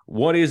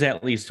 What is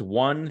at least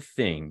one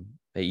thing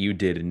that you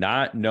did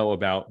not know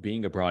about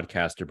being a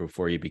broadcaster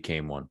before you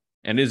became one?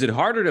 And is it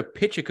harder to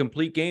pitch a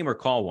complete game or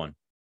call one?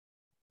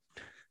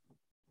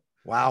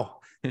 Wow.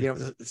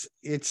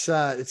 It's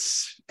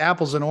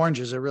apples and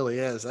oranges. It really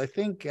is. I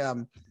think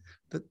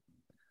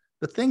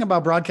the thing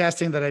about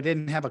broadcasting that I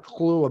didn't have a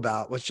clue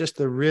about was just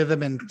the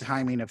rhythm and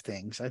timing of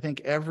things. I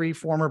think every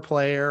former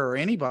player or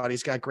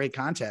anybody's got great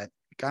content.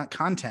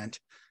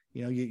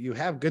 You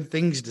have good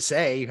things to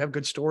say, you have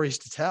good stories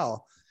to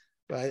tell,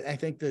 but I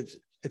think that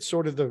it's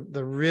sort of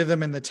the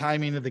rhythm and the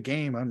timing of the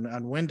game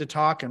on when to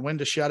talk and when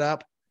to shut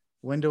up,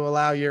 when to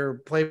allow your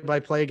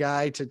play-by-play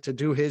guy to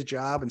do his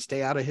job and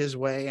stay out of his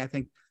way. I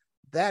think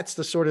that's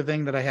the sort of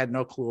thing that I had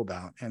no clue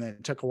about. And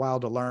it took a while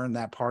to learn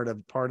that part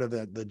of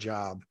the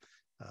job.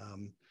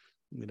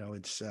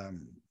 It's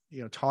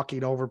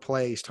talking over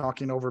plays,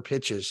 talking over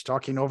pitches,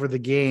 talking over the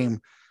game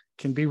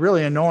can be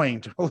really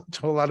annoying to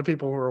a lot of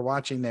people who are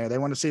watching there. They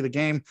want to see the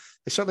game.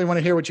 They certainly want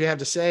to hear what you have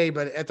to say,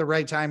 but at the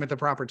right time, at the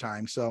proper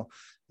time. So,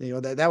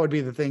 that would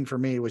be the thing for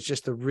me, was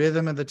just the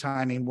rhythm and the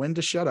timing, when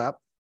to shut up.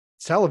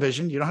 It's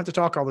television. You don't have to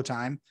talk all the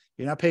time.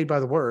 You're not paid by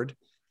the word.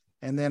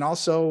 And then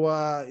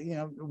also,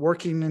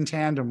 working in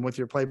tandem with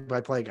your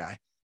play-by-play guy,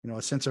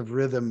 a sense of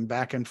rhythm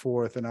back and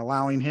forth and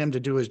allowing him to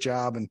do his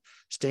job and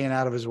staying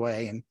out of his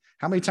way. And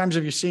how many times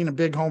have you seen a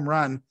big home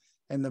run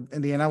and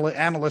the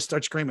analyst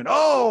starts screaming,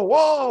 "Oh,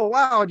 whoa,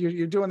 wow."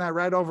 You're doing that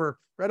right over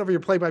your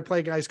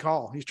play-by-play guy's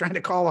call. He's trying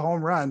to call a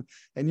home run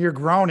and you're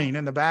groaning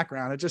in the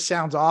background. It just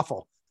sounds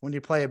awful when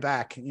you play it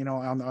back,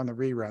 on the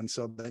rerun.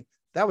 So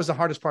that was the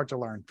hardest part to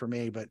learn for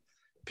me, but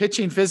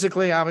pitching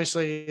physically,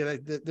 obviously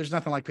there's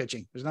nothing like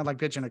pitching. There's nothing like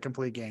pitching a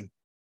complete game.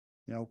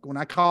 When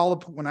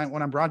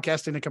I'm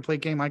broadcasting a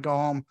complete game, I go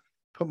home,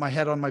 put my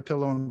head on my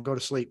pillow and go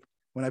to sleep.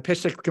 When I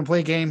pitched a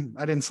complete game,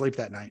 I didn't sleep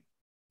that night.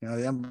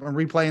 I'm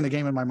replaying the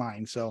game in my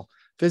mind. So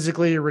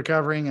physically you're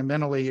recovering and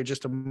mentally you're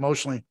just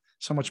emotionally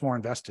so much more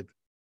invested.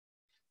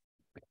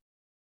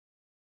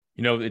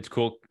 It's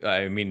cool.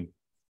 I mean,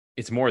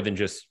 it's more than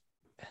just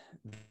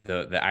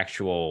the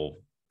actual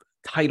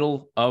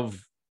title of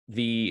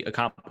the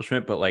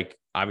accomplishment, but like,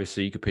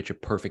 obviously you could pitch a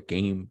perfect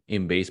game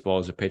in baseball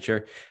as a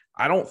pitcher.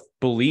 I don't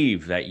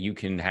believe that you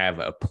can have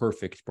a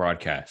perfect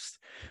broadcast,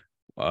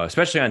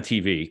 especially on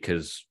TV,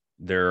 because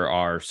there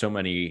are so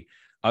many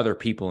other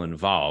people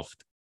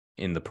involved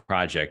in the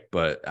project,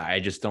 but I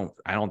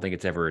don't think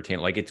it's ever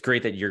attainable. Like, it's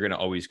great that you're going to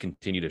always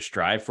continue to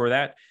strive for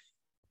that,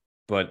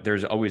 but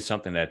there's always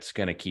something that's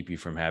going to keep you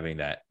from having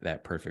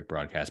that perfect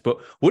broadcast. But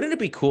wouldn't it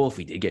be cool if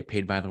we did get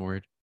paid by the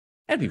word?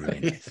 That'd be really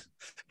nice.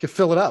 You could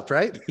fill it up,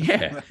 right?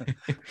 Yeah.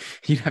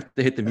 You'd have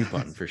to hit the mute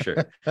button for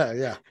sure.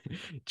 Yeah.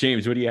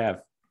 James, what do you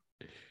have?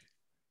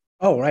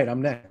 Oh, right.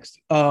 I'm next.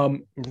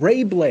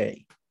 Ray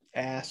Blay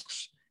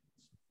asks,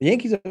 the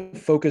Yankees have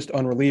focused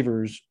on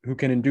relievers who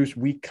can induce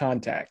weak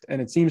contact,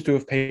 and it seems to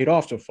have paid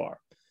off so far.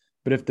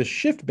 But if the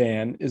shift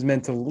ban is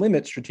meant to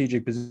limit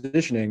strategic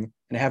positioning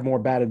and have more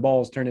batted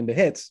balls turn into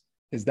hits,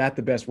 is that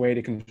the best way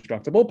to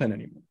construct a bullpen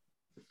anymore?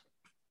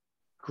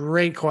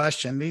 Great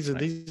question. These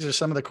are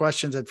some of the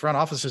questions that front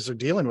offices are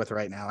dealing with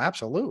right now.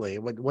 Absolutely.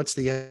 What's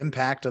the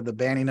impact of the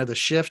banning of the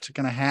shift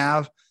going to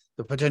have?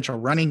 The potential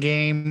running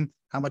game?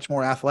 How much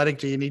more athletic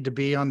do you need to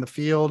be on the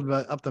field,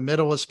 but up the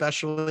middle,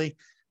 especially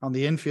on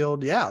the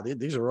infield? Yeah,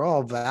 these are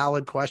all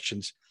valid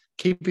questions.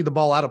 Keeping the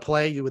ball out of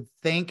play, you would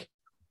think,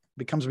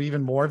 becomes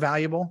even more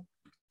valuable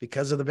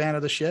because of the ban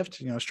of the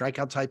shift.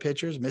 Strikeout type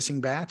pitchers,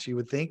 missing bats, you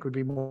would think would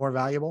be more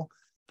valuable.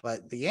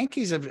 But the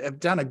Yankees have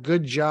done a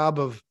good job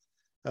of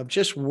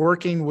just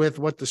working with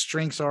what the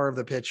strengths are of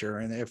the pitcher.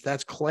 And if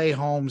that's Clay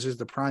Holmes is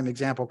the prime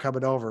example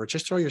coming over,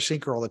 just throw your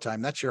sinker all the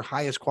time. That's your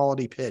highest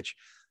quality pitch.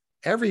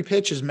 Every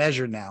pitch is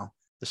measured now.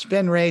 The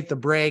spin rate, the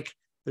break,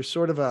 there's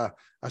sort of a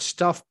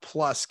stuff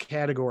plus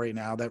category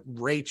now that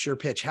rates your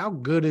pitch. How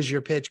good is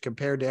your pitch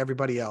compared to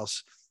everybody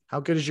else? How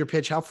good is your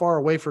pitch? How far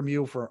away from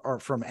you or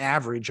from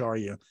average are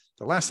you?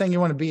 The last thing you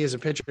want to be as a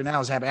pitcher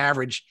now is have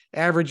average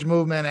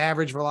movement,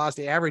 average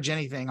velocity, average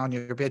anything on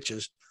your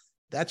pitches.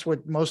 That's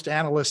what most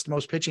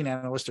pitching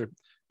analysts are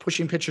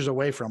pushing pitchers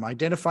away from,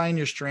 identifying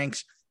your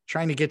strengths,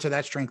 trying to get to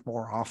that strength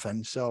more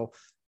often. So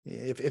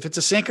if it's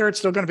a sinker, it's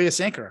still going to be a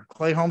sinker.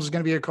 Clay Holmes is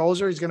going to be a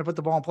closer. He's going to put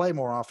the ball in play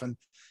more often.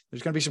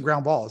 There's going to be some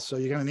ground balls. So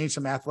you're going to need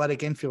some athletic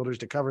infielders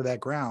to cover that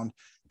ground.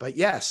 But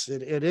yes,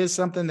 it is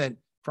something that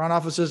front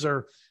offices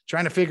are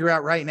trying to figure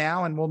out right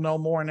now, and we'll know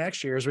more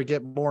next year as we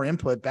get more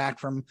input back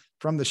from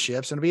the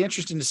shifts. And it'll be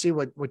interesting to see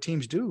what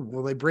teams do.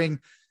 Will they bring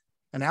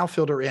an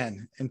outfielder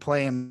in and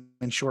play him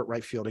in short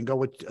right field and go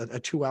with a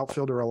 2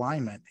 outfielder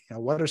alignment?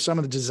 What are some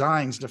of the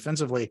designs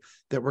defensively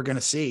that we're going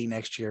to see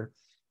next year?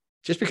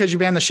 Just because you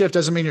ban the shift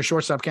doesn't mean your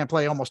shortstop can't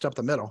play almost up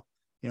the middle.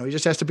 He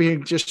just has to be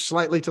just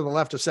slightly to the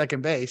left of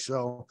second base.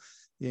 So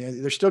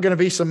there's still going to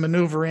be some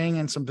maneuvering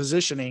and some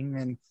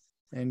positioning.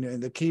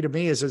 And the key to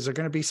me is there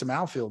going to be some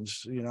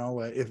outfields?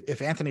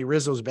 If Anthony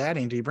Rizzo's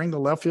batting, do you bring the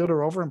left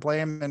fielder over and play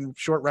him in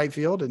short right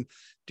field? And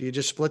do you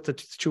just split the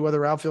 2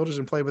 other outfielders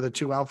and play with a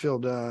 2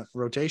 outfield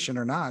rotation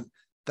or not?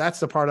 That's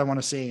the part I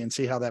want to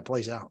see how that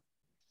plays out.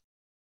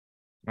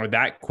 Or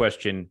that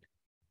question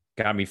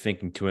got me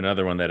thinking to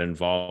another one that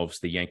involves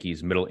the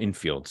Yankees middle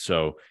infield.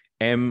 So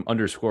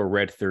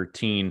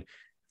M_Red13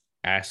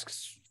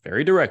 asks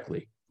very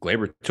directly,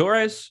 Gleyber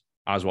Torres,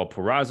 Oswald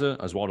Peraza,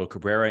 Oswaldo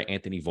Cabrera,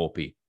 Anthony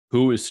Volpe.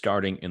 Who is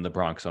starting in the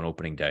Bronx on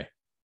opening day?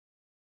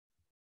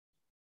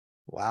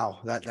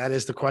 Wow, that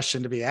is the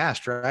question to be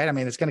asked, right? I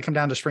mean, it's going to come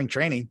down to spring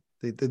training.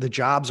 The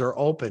jobs are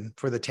open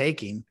for the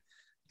taking,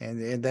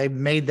 and they've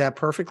made that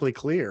perfectly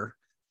clear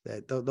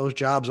that those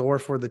jobs are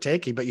for the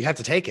taking, but you have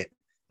to take it.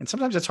 And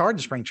sometimes it's hard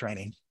in spring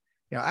training.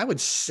 I would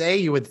say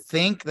you would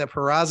think that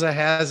Peraza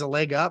has a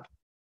leg up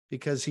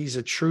because he's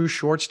a true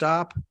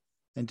shortstop,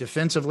 and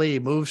defensively he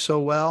moves so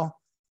well.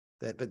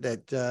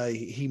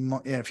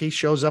 If he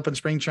shows up in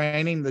spring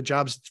training, the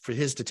job's for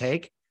his to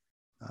take.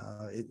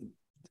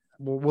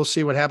 We'll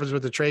see what happens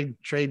with the trade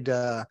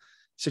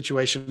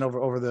situation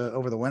over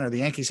the winter. The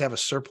Yankees have a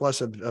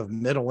surplus of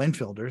middle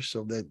infielders,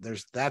 so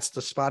that's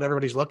the spot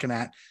everybody's looking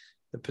at.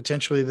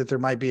 Potentially that there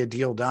might be a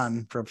deal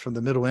done from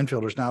the middle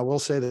infielders. Now, I will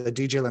say that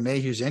DJ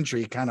LeMahieu's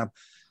injury kind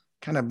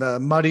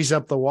of muddies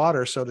up the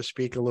water, so to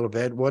speak, a little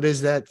bit. What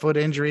is that foot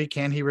injury?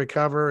 Can he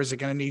recover? Is it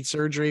going to need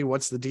surgery?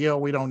 What's the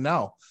deal? We don't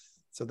know.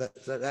 So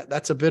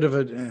that's a bit of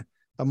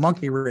a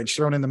monkey wrench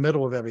thrown in the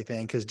middle of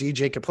everything, because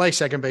DJ could play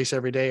second base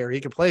every day, or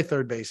he could play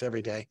third base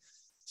every day.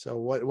 So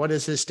what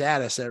is his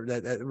status?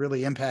 That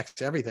really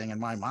impacts everything in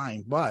my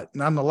mind. But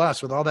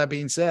nonetheless, with all that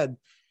being said,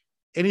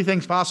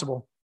 anything's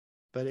possible.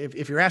 But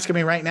if you're asking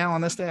me right now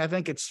on this day, I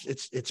think it's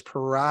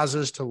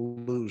Peraza's to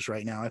lose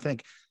right now. I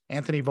think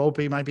Anthony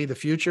Volpe might be the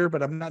future,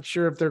 but I'm not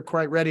sure if they're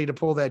quite ready to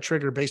pull that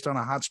trigger based on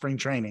a hot spring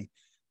training.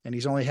 And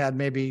he's only had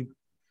maybe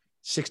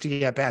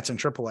 60 at-bats in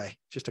AAA,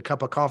 just a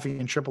cup of coffee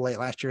in AAA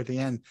last year at the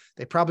end.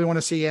 They probably want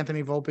to see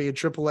Anthony Volpe in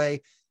AAA,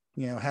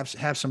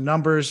 have some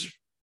numbers,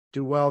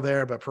 do well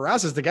there. But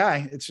Peraza's the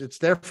guy. It's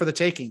there for the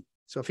taking.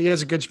 So if he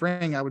has a good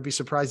spring, I would be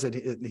surprised that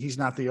he's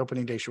not the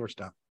opening day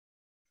shortstop.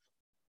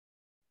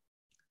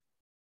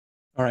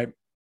 All right.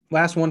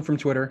 Last one from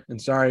Twitter.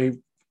 And sorry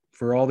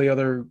for all the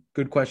other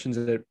good questions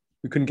that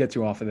we couldn't get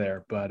to off of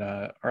there. But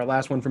our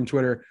last one from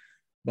Twitter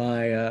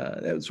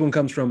this one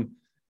comes from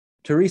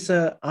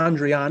Teresa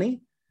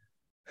Andriani.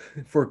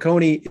 For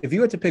Coney, if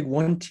you had to pick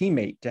one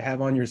teammate to have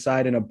on your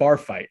side in a bar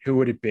fight, who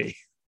would it be?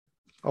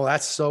 Oh,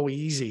 that's so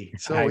easy.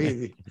 So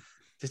easy.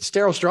 It's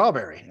Darryl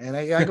Strawberry. And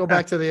I go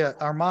back to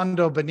the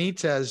Armando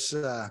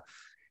Benitez,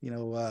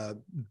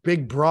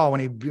 big brawl when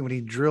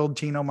he drilled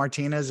Tino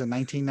Martinez in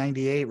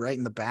 1998 right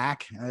in the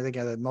back. I think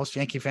most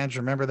Yankee fans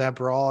remember that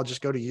brawl.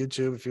 Just go to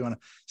YouTube if you want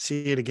to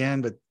see it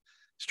again. But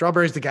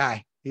Strawberry's the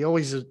guy.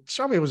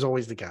 Strawberry was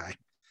always the guy.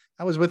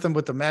 I was with him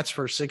with the Mets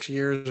for 6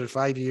 years or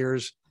 5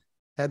 years,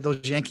 had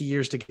those Yankee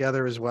years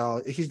together as well.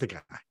 He's the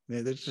guy.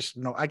 There's just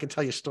I could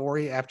tell you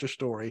story after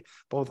story,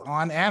 both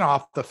on and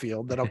off the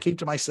field, that I'll keep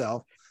to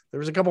myself. There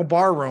was a couple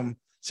barroom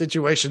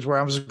situations where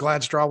I was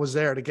glad Straw was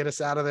there to get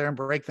us out of there and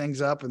break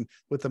things up, and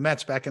with the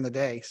Mets back in the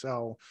day.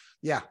 So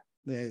yeah,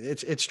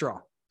 it's Straw.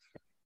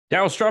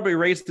 Darryl Strawberry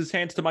raised his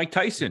hands to Mike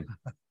Tyson.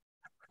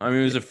 I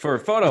mean, it was for a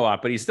photo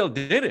op, but he still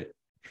did it.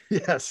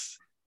 Yes.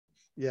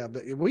 Yeah,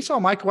 but we saw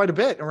Mike quite a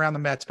bit around the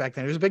Mets back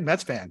then. He was a big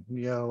Mets fan,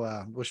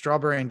 with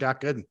Strawberry and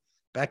Doc Gooden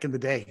back in the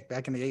day,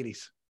 back in the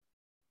 80s.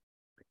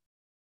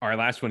 Our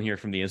last one here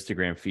from the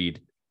Instagram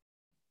feed.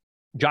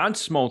 John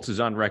Smoltz is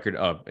on record.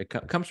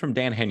 Comes from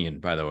Dan Henyon,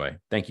 by the way.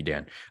 Thank you,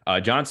 Dan.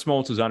 John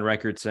Smoltz is on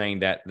record saying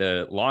that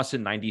the loss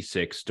in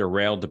 96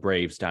 derailed the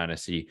Braves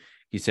dynasty.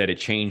 He said it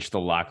changed the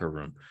locker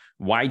room.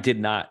 Why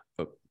didn't that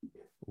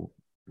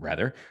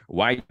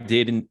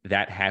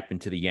happen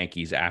to the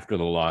Yankees after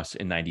the loss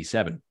in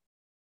 97?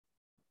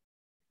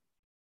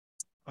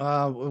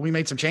 We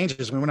made some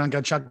changes. We went on and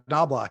got Chuck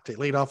Knobloch to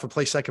lead off and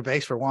play second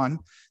base for one.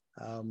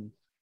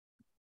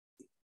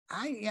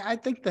 I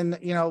think then,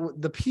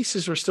 the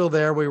pieces were still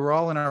there. We were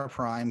all in our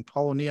prime.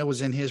 Paul O'Neill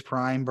was in his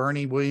prime.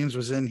 Bernie Williams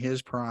was in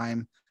his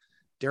prime.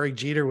 Derek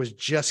Jeter was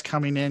just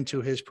coming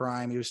into his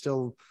prime. He was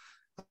still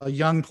a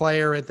young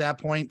player at that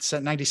point.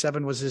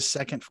 97 was his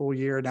second full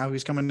year. Now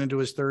he's coming into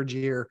his third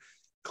year,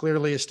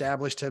 clearly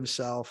established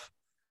himself.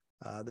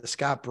 The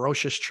Scott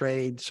Brosius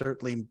trade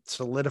certainly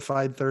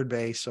solidified third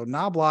base. So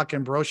Knobloch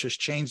and Brosius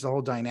changed the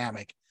whole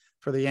dynamic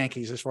for the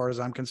Yankees, as far as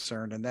I'm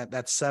concerned. And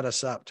that set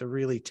us up to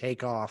really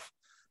take off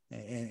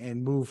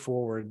and move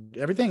forward.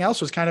 Everything else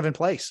was kind of in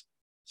place.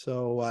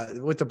 So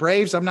with the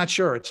Braves, I'm not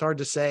sure. It's hard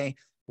to say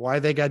why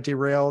they got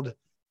derailed.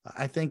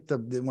 I think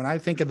when I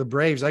think of the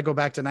Braves, I go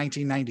back to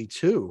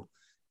 1992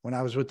 when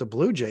I was with the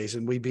Blue Jays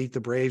and we beat the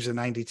Braves in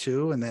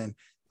 92. And then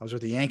I was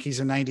with the Yankees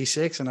in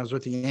 96 and I was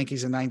with the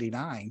Yankees in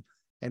 99.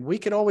 And we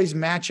could always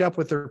match up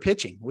with their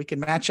pitching. We could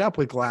match up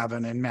with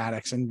Glavine and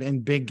Maddox in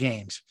big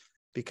games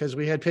because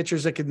we had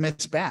pitchers that could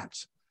miss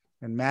bats.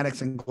 And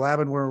Maddox and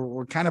Glavine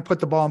were kind of put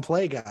the ball in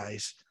play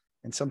guys.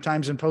 And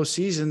sometimes in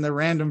postseason, the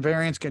random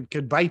variance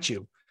could bite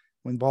you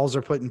when balls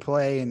are put in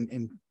play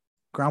and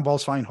ground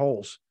balls find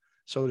holes,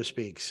 so to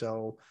speak.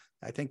 So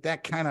I think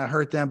that kind of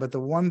hurt them. But the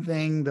one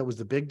thing that was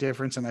the big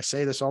difference, and I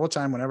say this all the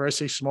time, whenever I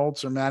see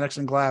Smoltz or Maddox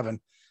and Glavine,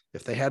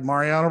 if they had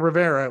Mariano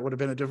Rivera, it would have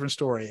been a different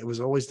story. It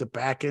was always the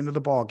back end of the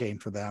ball game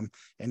for them.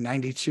 In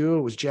 92,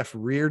 it was Jeff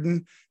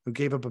Reardon who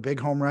gave up a big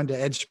home run to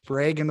Ed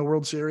Sprague in the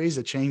World Series.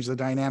 It changed the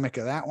dynamic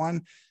of that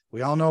one.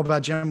 We all know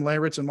about Jim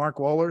Leyritz and Mark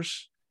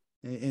Wohlers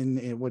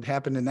in what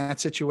happened in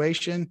that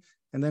situation.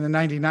 And then in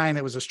 99,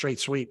 it was a straight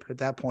sweep. At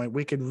that point,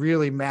 we could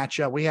really match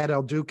up. We had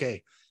El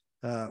Duque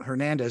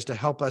Hernandez to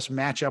help us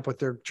match up with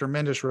their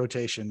tremendous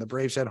rotation. The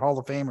Braves had Hall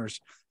of Famers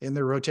in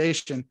their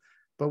rotation,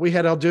 but we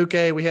had El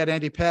Duque, we had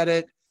Andy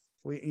Pettit,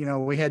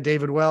 we had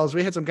David Wells.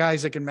 We had some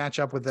guys that can match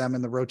up with them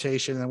in the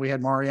rotation. And we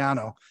had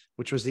Mariano,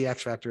 which was the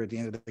X factor at the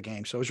end of the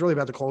game. So it was really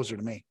about the closer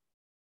to me.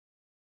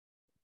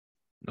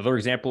 Another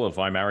example of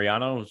why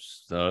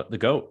Mariano's the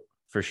GOAT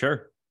for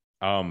sure.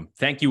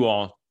 Thank you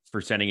all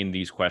for sending in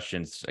these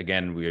questions.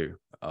 Again, we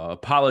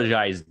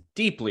apologize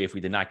deeply if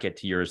we did not get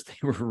to yours. They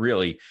were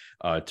really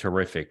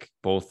terrific,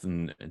 both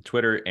in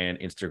Twitter and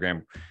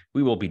Instagram.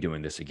 We will be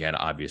doing this again,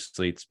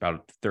 obviously. It's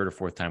about the third or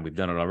fourth time we've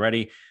done it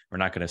already. We're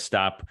not going to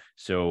stop,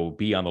 so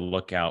be on the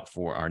lookout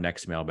for our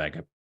next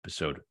mailbag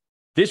episode.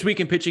 This week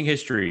in pitching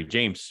history,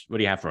 James, what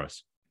do you have for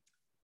us?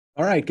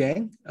 All right,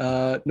 gang.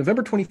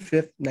 November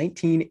 25th,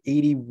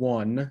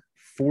 1981,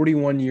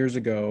 41 years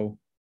ago,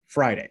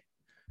 Friday.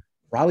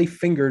 Rollie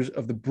Fingers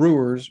of the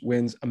Brewers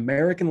wins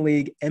American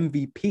League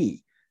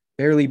MVP,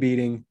 barely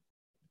beating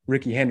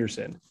Rickey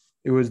Henderson.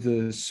 It was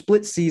the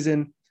split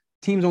season.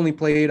 Teams only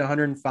played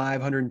 105,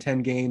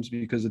 110 games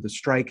because of the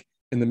strike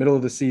in the middle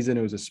of the season.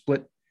 It was a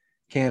split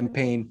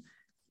campaign.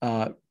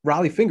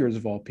 Rollie Fingers,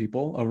 of all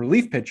people, a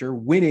relief pitcher,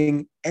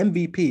 winning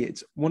MVP.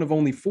 It's one of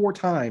only 4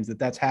 times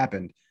that's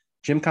happened.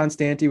 Jim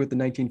Constanti with the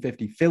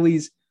 1950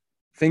 Phillies,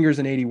 Fingers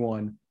in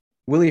 81,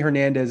 Willie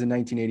Hernandez in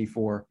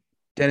 1984,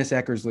 Dennis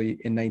Eckersley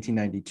in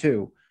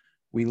 1992.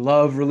 We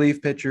love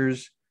relief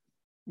pitchers.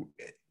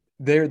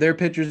 They're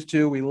pitchers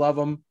too. We love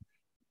them.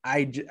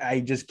 I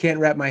just can't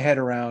wrap my head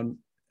around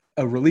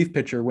a relief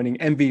pitcher winning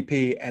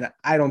MVP, and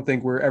I don't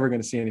think we're ever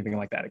going to see anything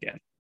like that again.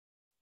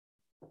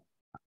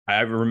 I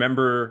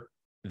remember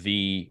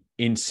the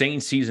insane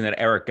season that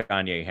Eric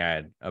Gagne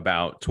had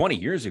about 20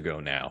 years ago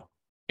now.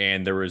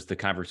 And there was the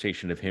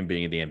conversation of him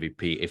being the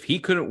MVP. If he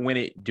couldn't win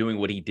it doing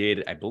what he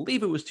did, I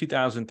believe it was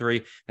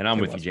 2003. And I'm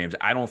with you, James.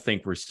 I don't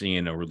think we're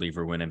seeing a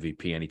reliever win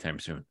MVP anytime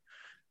soon.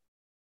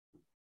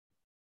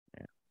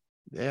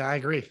 Yeah, I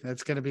agree.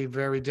 That's going to be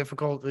very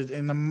difficult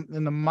in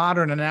the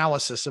modern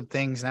analysis of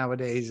things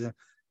nowadays.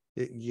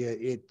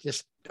 It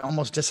just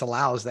almost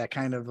disallows that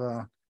kind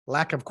of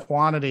lack of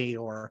quantity,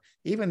 or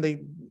even a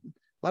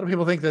lot of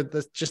people think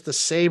that just the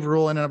save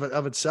rule in and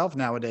of itself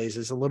nowadays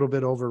is a little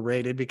bit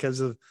overrated because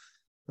of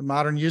the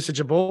modern usage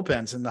of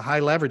bullpens and the high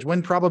leverage.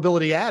 Win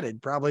probability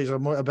added probably is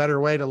a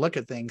better way to look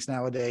at things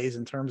nowadays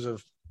in terms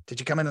of, did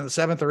you come in the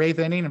 7th or 8th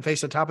inning and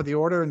face the top of the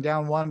order and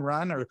down 1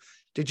 run, or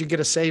did you get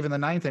a save in the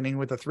 9th inning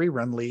with a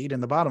 3-run lead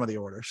in the bottom of the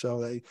order?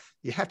 So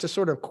you have to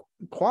sort of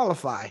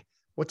qualify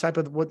what type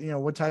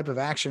of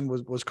action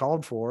was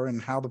called for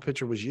and how the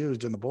pitcher was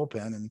used in the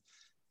bullpen. And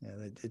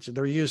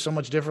they're used so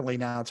much differently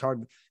now. It's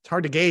hard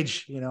to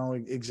gauge,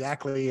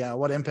 exactly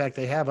what impact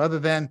they have, other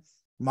than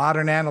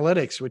modern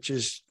analytics, which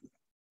is,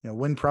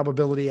 win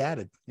probability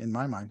added in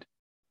my mind.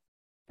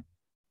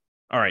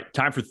 All right.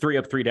 Time for 3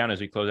 up, 3 down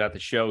as we close out the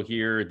show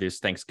here this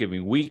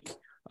Thanksgiving week.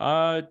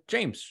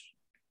 James,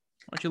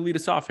 why don't you lead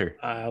us off here?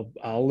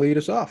 I'll lead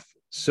us off.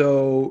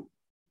 So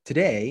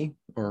today,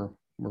 or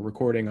we're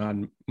recording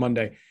on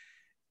Monday,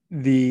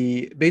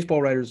 the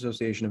Baseball Writers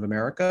Association of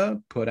America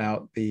put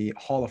out the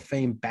Hall of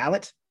Fame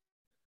ballot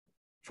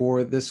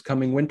for this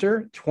coming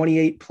winter.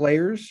 28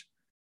 players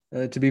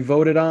to be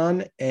voted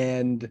on,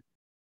 and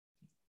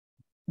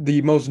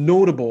the most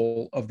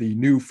notable of the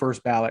new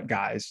first ballot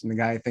guys, and the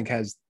guy I think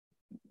has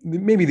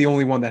maybe the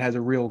only one that has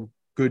a real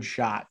good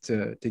shot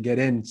to get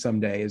in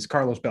someday, is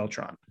Carlos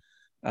Beltran.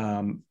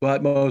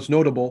 But most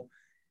notable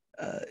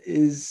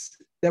is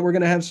that we're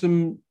going to have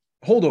some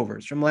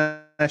holdovers from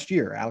last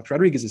year. Alex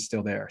Rodriguez is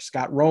still there.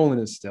 Scott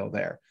Rowland is still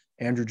there.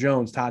 Andrew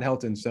Jones, Todd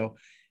Helton. So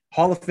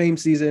Hall of Fame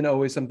season,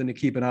 always something to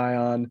keep an eye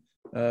on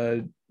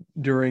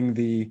during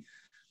the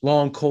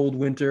long, cold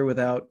winter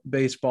without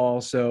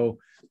baseball. So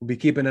we'll be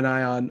keeping an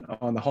eye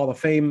on the Hall of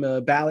Fame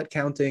ballot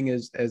counting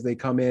as they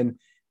come in.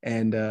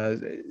 And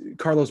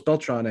Carlos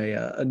Beltran,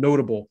 a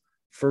notable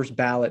first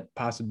ballot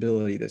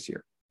possibility this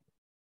year.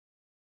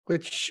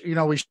 Which,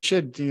 we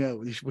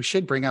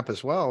should bring up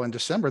as well. In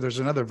December, there's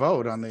another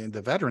vote on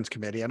the Veterans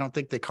Committee. I don't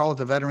think they call it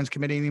the Veterans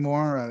Committee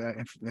anymore.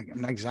 I'm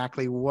not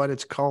exactly what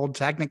it's called,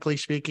 technically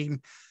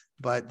speaking,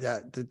 but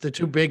the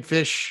two big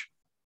fish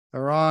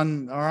are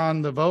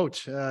on the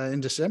vote in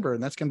December,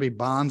 and that's going to be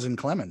Bonds and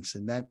Clemens,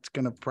 and that's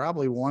going to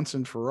probably once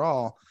and for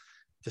all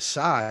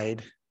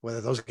decide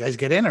whether those guys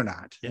get in or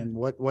not, and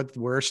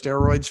where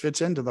steroids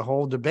fits into the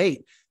whole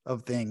debate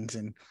of things.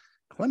 And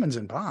Clemens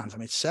and Bonds,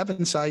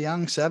 7 Cy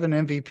Young, 7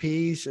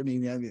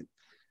 MVPs.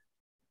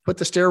 Put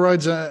the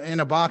steroids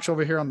in a box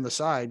over here on the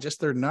side. Just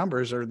their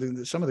numbers are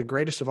some of the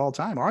greatest of all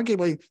time.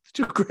 Arguably the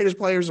two greatest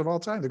players of all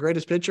time, the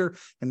greatest pitcher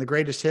and the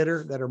greatest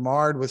hitter that are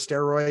marred with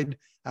steroid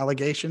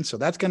allegations. So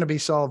that's going to be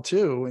solved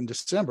too in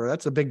December.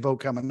 That's a big vote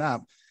coming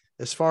up.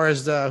 As far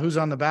as who's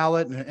on the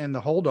ballot and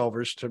the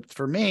holdovers,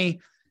 for me,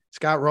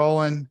 Scott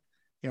Rowland,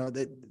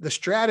 the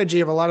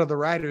strategy of a lot of the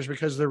writers,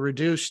 because they're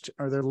reduced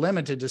or they're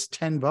limited to just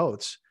 10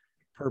 votes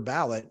per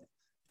ballot,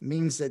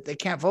 means that they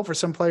can't vote for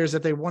some players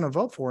that they want to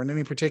vote for in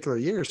any particular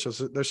year. So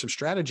there's some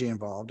strategy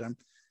involved. And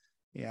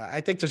I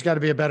think there's got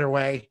to be a better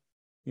way,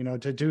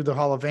 to do the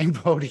Hall of Fame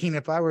voting.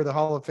 If I were the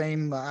Hall of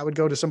Fame, I would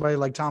go to somebody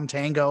like Tom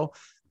Tango,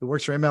 who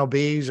works for MLB.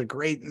 He's a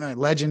great,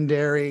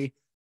 legendary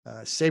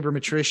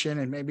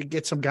sabermetrician, and maybe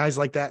get some guys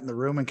like that in the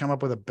room and come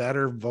up with a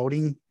better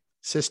voting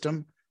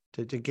system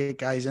to get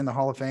guys in the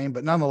Hall of Fame.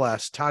 But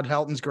nonetheless, Todd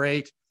Helton's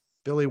great.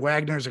 Billy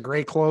Wagner's a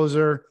great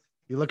closer.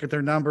 You look at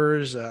their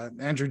numbers,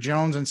 Andrew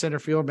Jones in center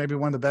field, maybe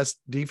one of the best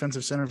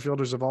defensive center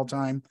fielders of all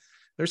time.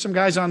 There's some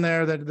guys on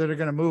there that are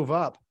going to move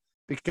up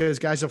because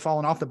guys have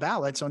fallen off the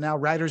ballot. So now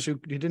writers who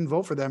didn't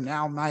vote for them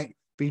now might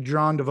be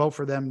drawn to vote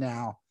for them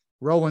now.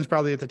 Rowland's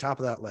probably at the top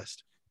of that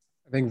list.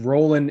 I think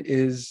Rowland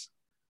is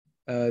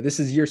this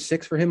is year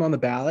 6 for him on the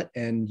ballot,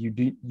 and you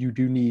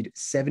do need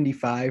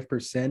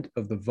 75%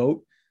 of the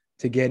vote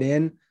to get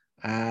in.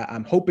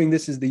 I'm hoping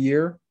this is the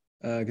year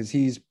because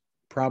he's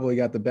probably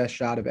got the best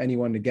shot of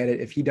anyone to get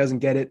it. If he doesn't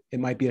get it, it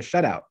might be a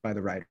shutout by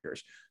the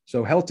writers.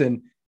 So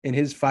Helton, in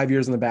his 5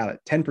 years on the ballot,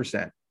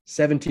 10%,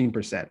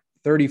 17%,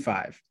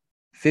 35,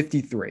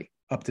 53,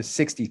 up to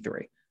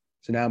 63.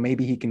 So now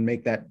maybe he can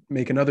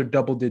make another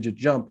double-digit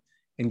jump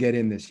and get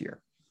in this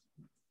year.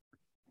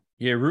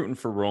 Yeah, rooting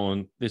for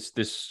Rowland.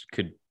 This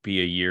could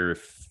be a year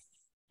if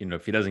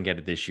he doesn't get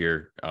it this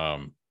year,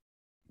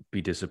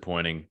 be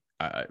disappointing.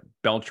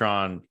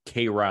 Beltran,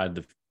 K-Rod,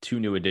 the 2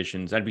 new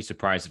additions. I'd be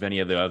surprised if any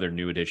of the other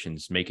new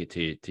additions make it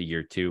to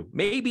year 2.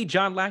 Maybe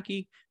John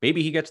Lackey.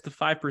 Maybe he gets the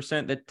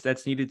 5%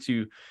 that's needed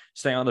to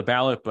stay on the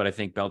ballot. But I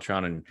think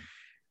Beltran and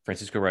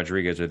Francisco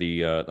Rodriguez are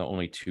the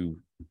only 2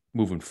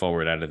 moving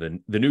forward out of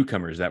the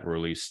newcomers that were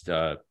released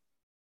on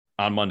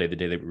Monday, the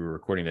day that we were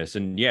recording this.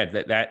 And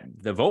that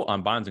the vote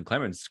on Bonds and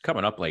Clemens is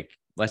coming up like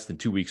less than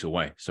 2 weeks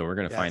away. So we're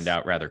going to find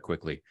out rather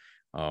quickly.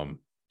 All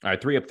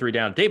right, 3 up, 3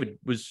 down. David,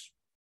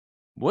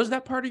 was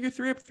that part of your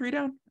 3 up, 3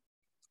 down?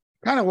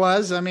 Kind of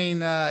was.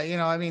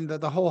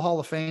 The whole Hall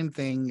of Fame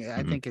thing,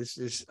 I think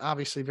is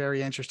obviously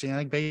very interesting. I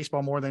think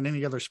baseball, more than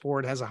any other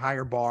sport, has a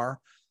higher bar.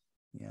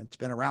 It's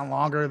been around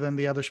longer than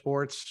the other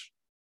sports.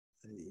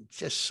 It's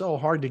just so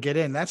hard to get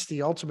in. That's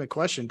the ultimate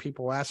question.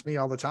 People ask me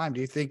all the time,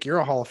 do you think you're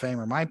a Hall of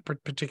Famer? My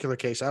particular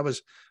case, I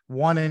was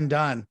one and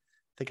done.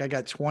 I think I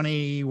got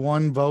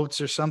 21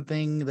 votes or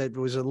something that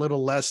was a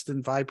little less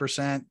than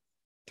 5%,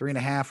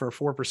 3.5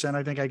 or 4%,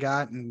 I think I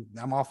got, and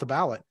I'm off the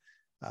ballot.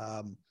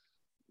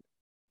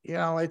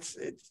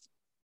 It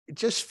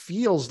just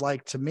feels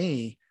like to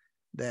me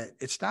that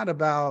it's not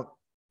about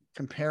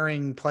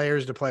comparing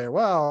players to player.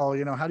 Well,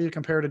 how do you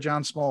compare to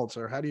John Smoltz,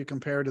 or how do you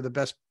compare to the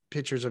best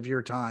pitchers of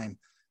your time?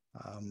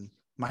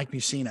 Mike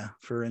Mussina,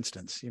 for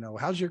instance,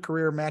 how's your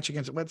career match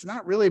against? Well, it's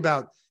not really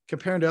about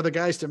comparing to other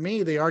guys. To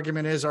me, the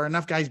argument is, are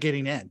enough guys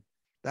getting in?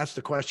 That's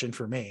the question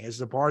for me. Is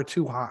the bar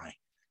too high?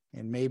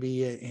 And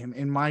maybe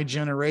in my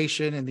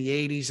generation, in the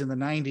 80s and the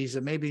 90s,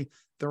 that maybe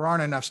there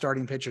aren't enough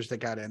starting pitchers that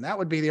got in. That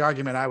would be the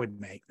argument I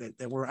would make,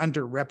 that we're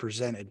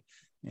underrepresented,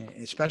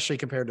 especially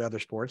compared to other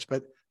sports.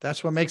 But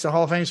that's what makes the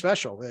Hall of Fame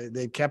special.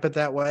 They kept it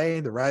that way.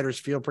 The writers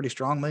feel pretty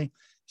strongly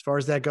as far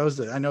as that goes.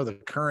 I know the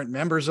current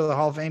members of the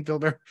Hall of Fame feel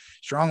very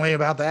strongly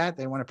about that.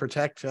 They want to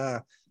protect,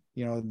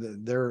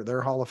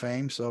 their Hall of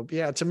Fame. So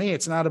yeah, to me,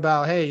 it's not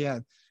about, hey, yeah,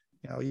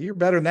 you're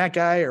better than that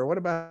guy, or what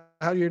about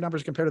how do your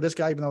numbers compare to this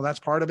guy, even though that's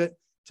part of it.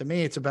 To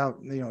me, it's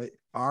about,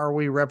 are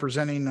we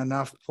representing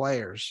enough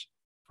players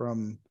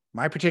from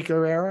my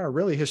particular era, or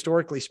really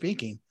historically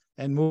speaking,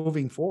 and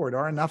moving forward?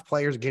 Are enough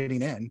players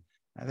getting in?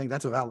 I think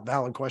that's a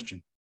valid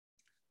question.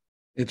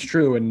 It's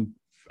true. And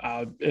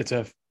it's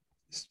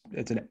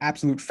an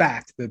absolute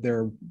fact that there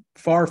are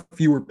far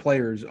fewer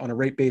players on a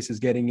rate basis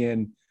getting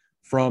in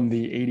from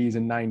the 80s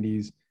and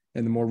 90s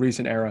and the more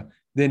recent era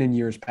than in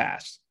years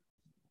past.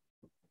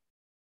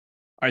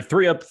 All right,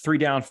 3 up, 3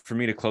 down for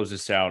me to close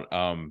this out.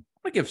 I want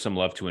to give some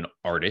love to an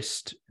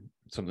artist,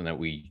 something that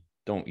we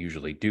don't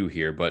usually do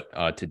here,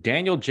 but to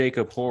Daniel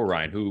Jacob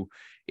Holrein, who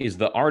is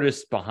the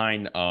artist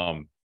behind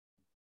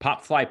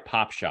Popfly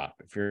Pop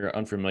Shop. If you're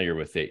unfamiliar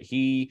with it,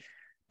 he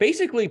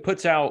basically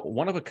puts out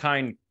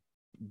one-of-a-kind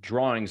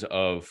drawings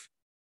of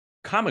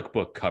comic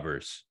book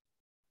covers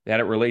that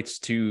it relates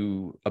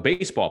to a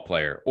baseball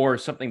player or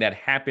something that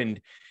happened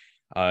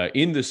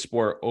in the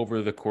sport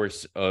over the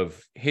course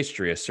of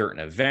history, a certain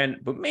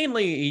event, but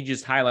mainly he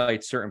just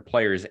highlights certain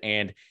players.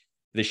 And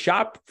the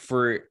shop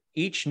for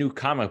each new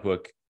comic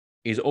book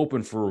is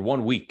open for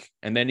 1 week,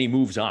 and then he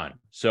moves on.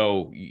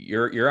 So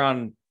you're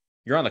on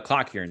the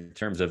clock here in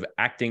terms of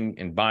acting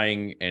and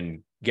buying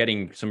and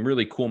getting some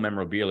really cool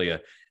memorabilia.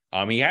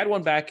 He had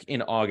one back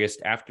in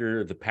August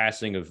after the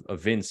passing of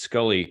Vin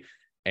Scully,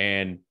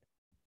 and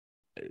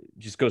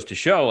just goes to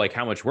show like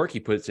how much work he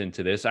puts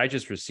into this. I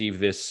just received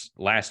this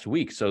last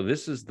week. So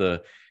this is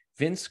the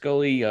Vin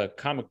Scully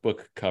comic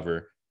book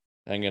cover.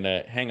 I'm going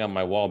to hang on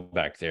my wall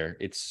back there.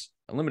 It's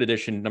a limited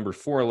edition, number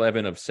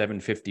 411 of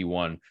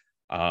 751.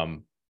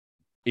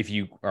 If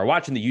you are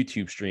watching the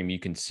YouTube stream, you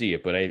can see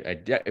it. But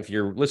if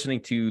you're listening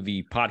to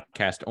the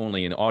podcast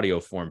only in audio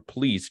form,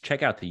 please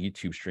check out the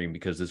YouTube stream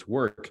because this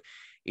work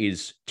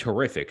is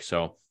terrific.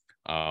 So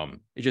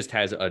it just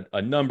has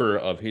a number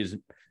of his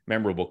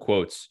memorable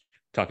quotes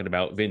talking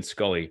about Vin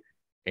Scully,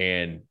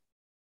 and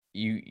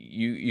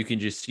you can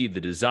just see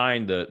the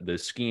design, the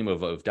scheme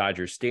of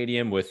Dodger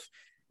Stadium with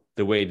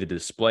the way the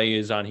display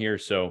is on here.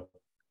 So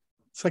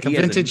it's like a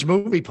vintage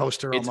movie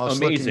poster. It's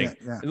almost amazing.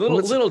 Yeah.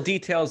 Little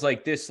details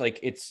like this, like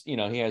it's,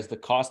 he has the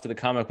cost of the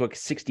comic book,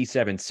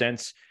 67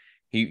 cents.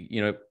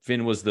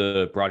 Vin was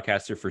the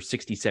broadcaster for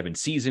 67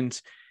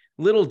 seasons.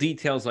 Little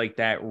details like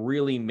that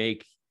really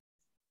make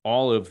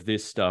all of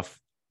this stuff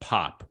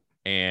pop.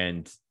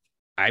 And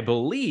I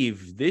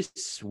believe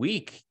this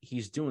week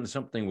he's doing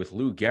something with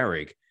Lou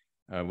Gehrig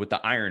with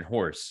the Iron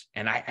Horse.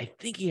 And I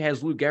think he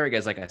has Lou Gehrig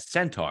as like a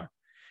centaur.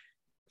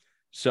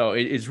 So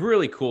it's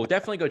really cool.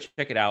 Definitely go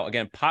check it out.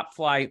 Again,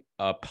 Popfly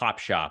Pop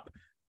Shop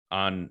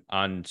on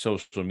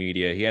social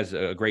media. He has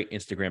a great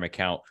Instagram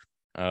account.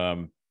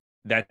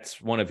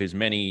 That's one of his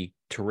many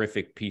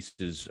terrific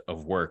pieces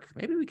of work.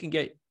 Maybe we can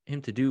get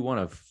him to do one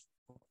of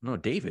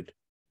David.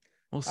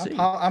 We'll see.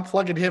 I'm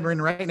plugging him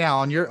in right now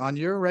on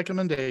your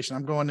recommendation.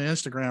 I'm going to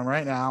Instagram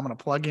right now. I'm going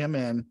to plug him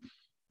in.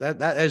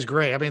 That is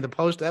great. I mean, the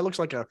post that looks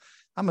like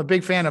I'm a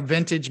big fan of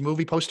vintage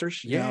movie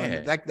posters.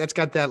 Yeah, that's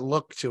got that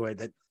look to it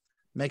that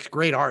makes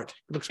great art.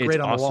 It looks great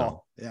on awesome. the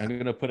wall. Yeah. I'm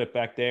going to put it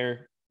back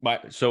there.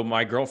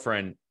 My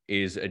girlfriend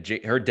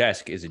her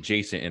desk is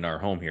adjacent in our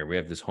home here. We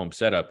have this home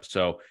setup.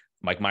 So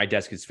like my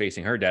desk is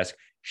facing her desk.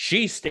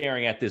 She's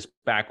staring at this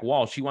back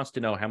wall. She wants to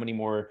know how many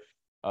more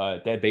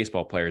dead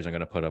baseball players I'm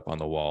going to put up on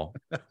the wall.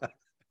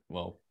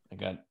 Well, I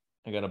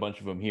got a bunch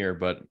of them here,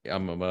 but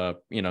I'm going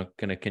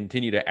to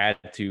continue to add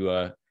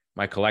to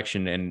my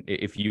collection. And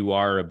if you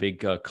are a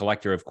big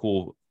collector of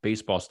cool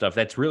baseball stuff,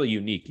 that's really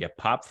unique. Yeah,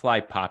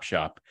 Popfly Pop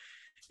Shop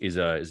is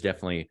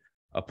definitely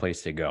a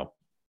place to go.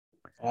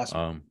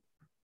 Awesome.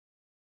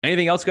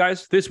 Anything else,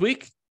 guys, this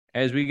week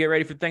as we get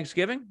ready for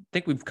Thanksgiving? I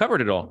think we've covered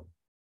it all.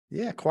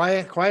 Yeah,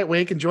 quiet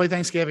week. Enjoy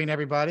Thanksgiving,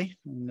 everybody,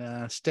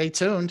 and stay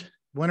tuned.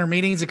 Winter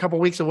meetings a couple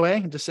weeks away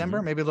in December.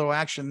 Mm-hmm. Maybe a little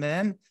action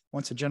then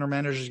once the general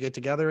managers get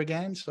together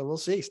again. So we'll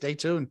see. Stay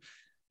tuned.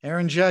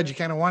 Aaron Judge, you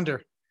kind of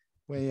wonder,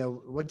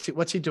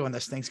 what's he doing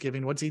this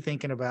Thanksgiving? What's he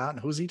thinking about? And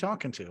who's he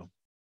talking to?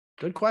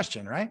 Good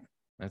question, right?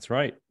 That's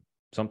right.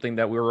 Something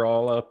that we were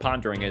all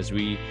pondering as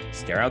we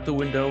stare out the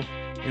window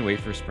and wait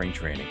for spring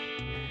training.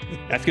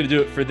 That's going to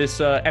do it for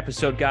this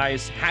episode,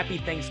 guys. Happy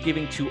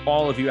Thanksgiving to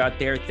all of you out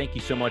there. Thank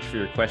you so much for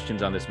your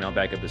questions on this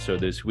mailbag episode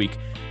this week.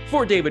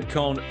 For David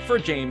Cohn, for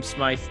James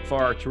Smythe,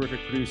 for our terrific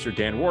producer,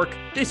 Dan Wark,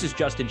 this is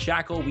Justin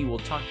Shackle. We will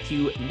talk to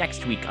you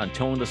next week on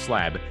Tone the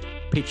Slab,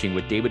 Pitching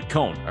with David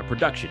Cohn, a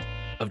production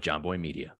of John Boy Media.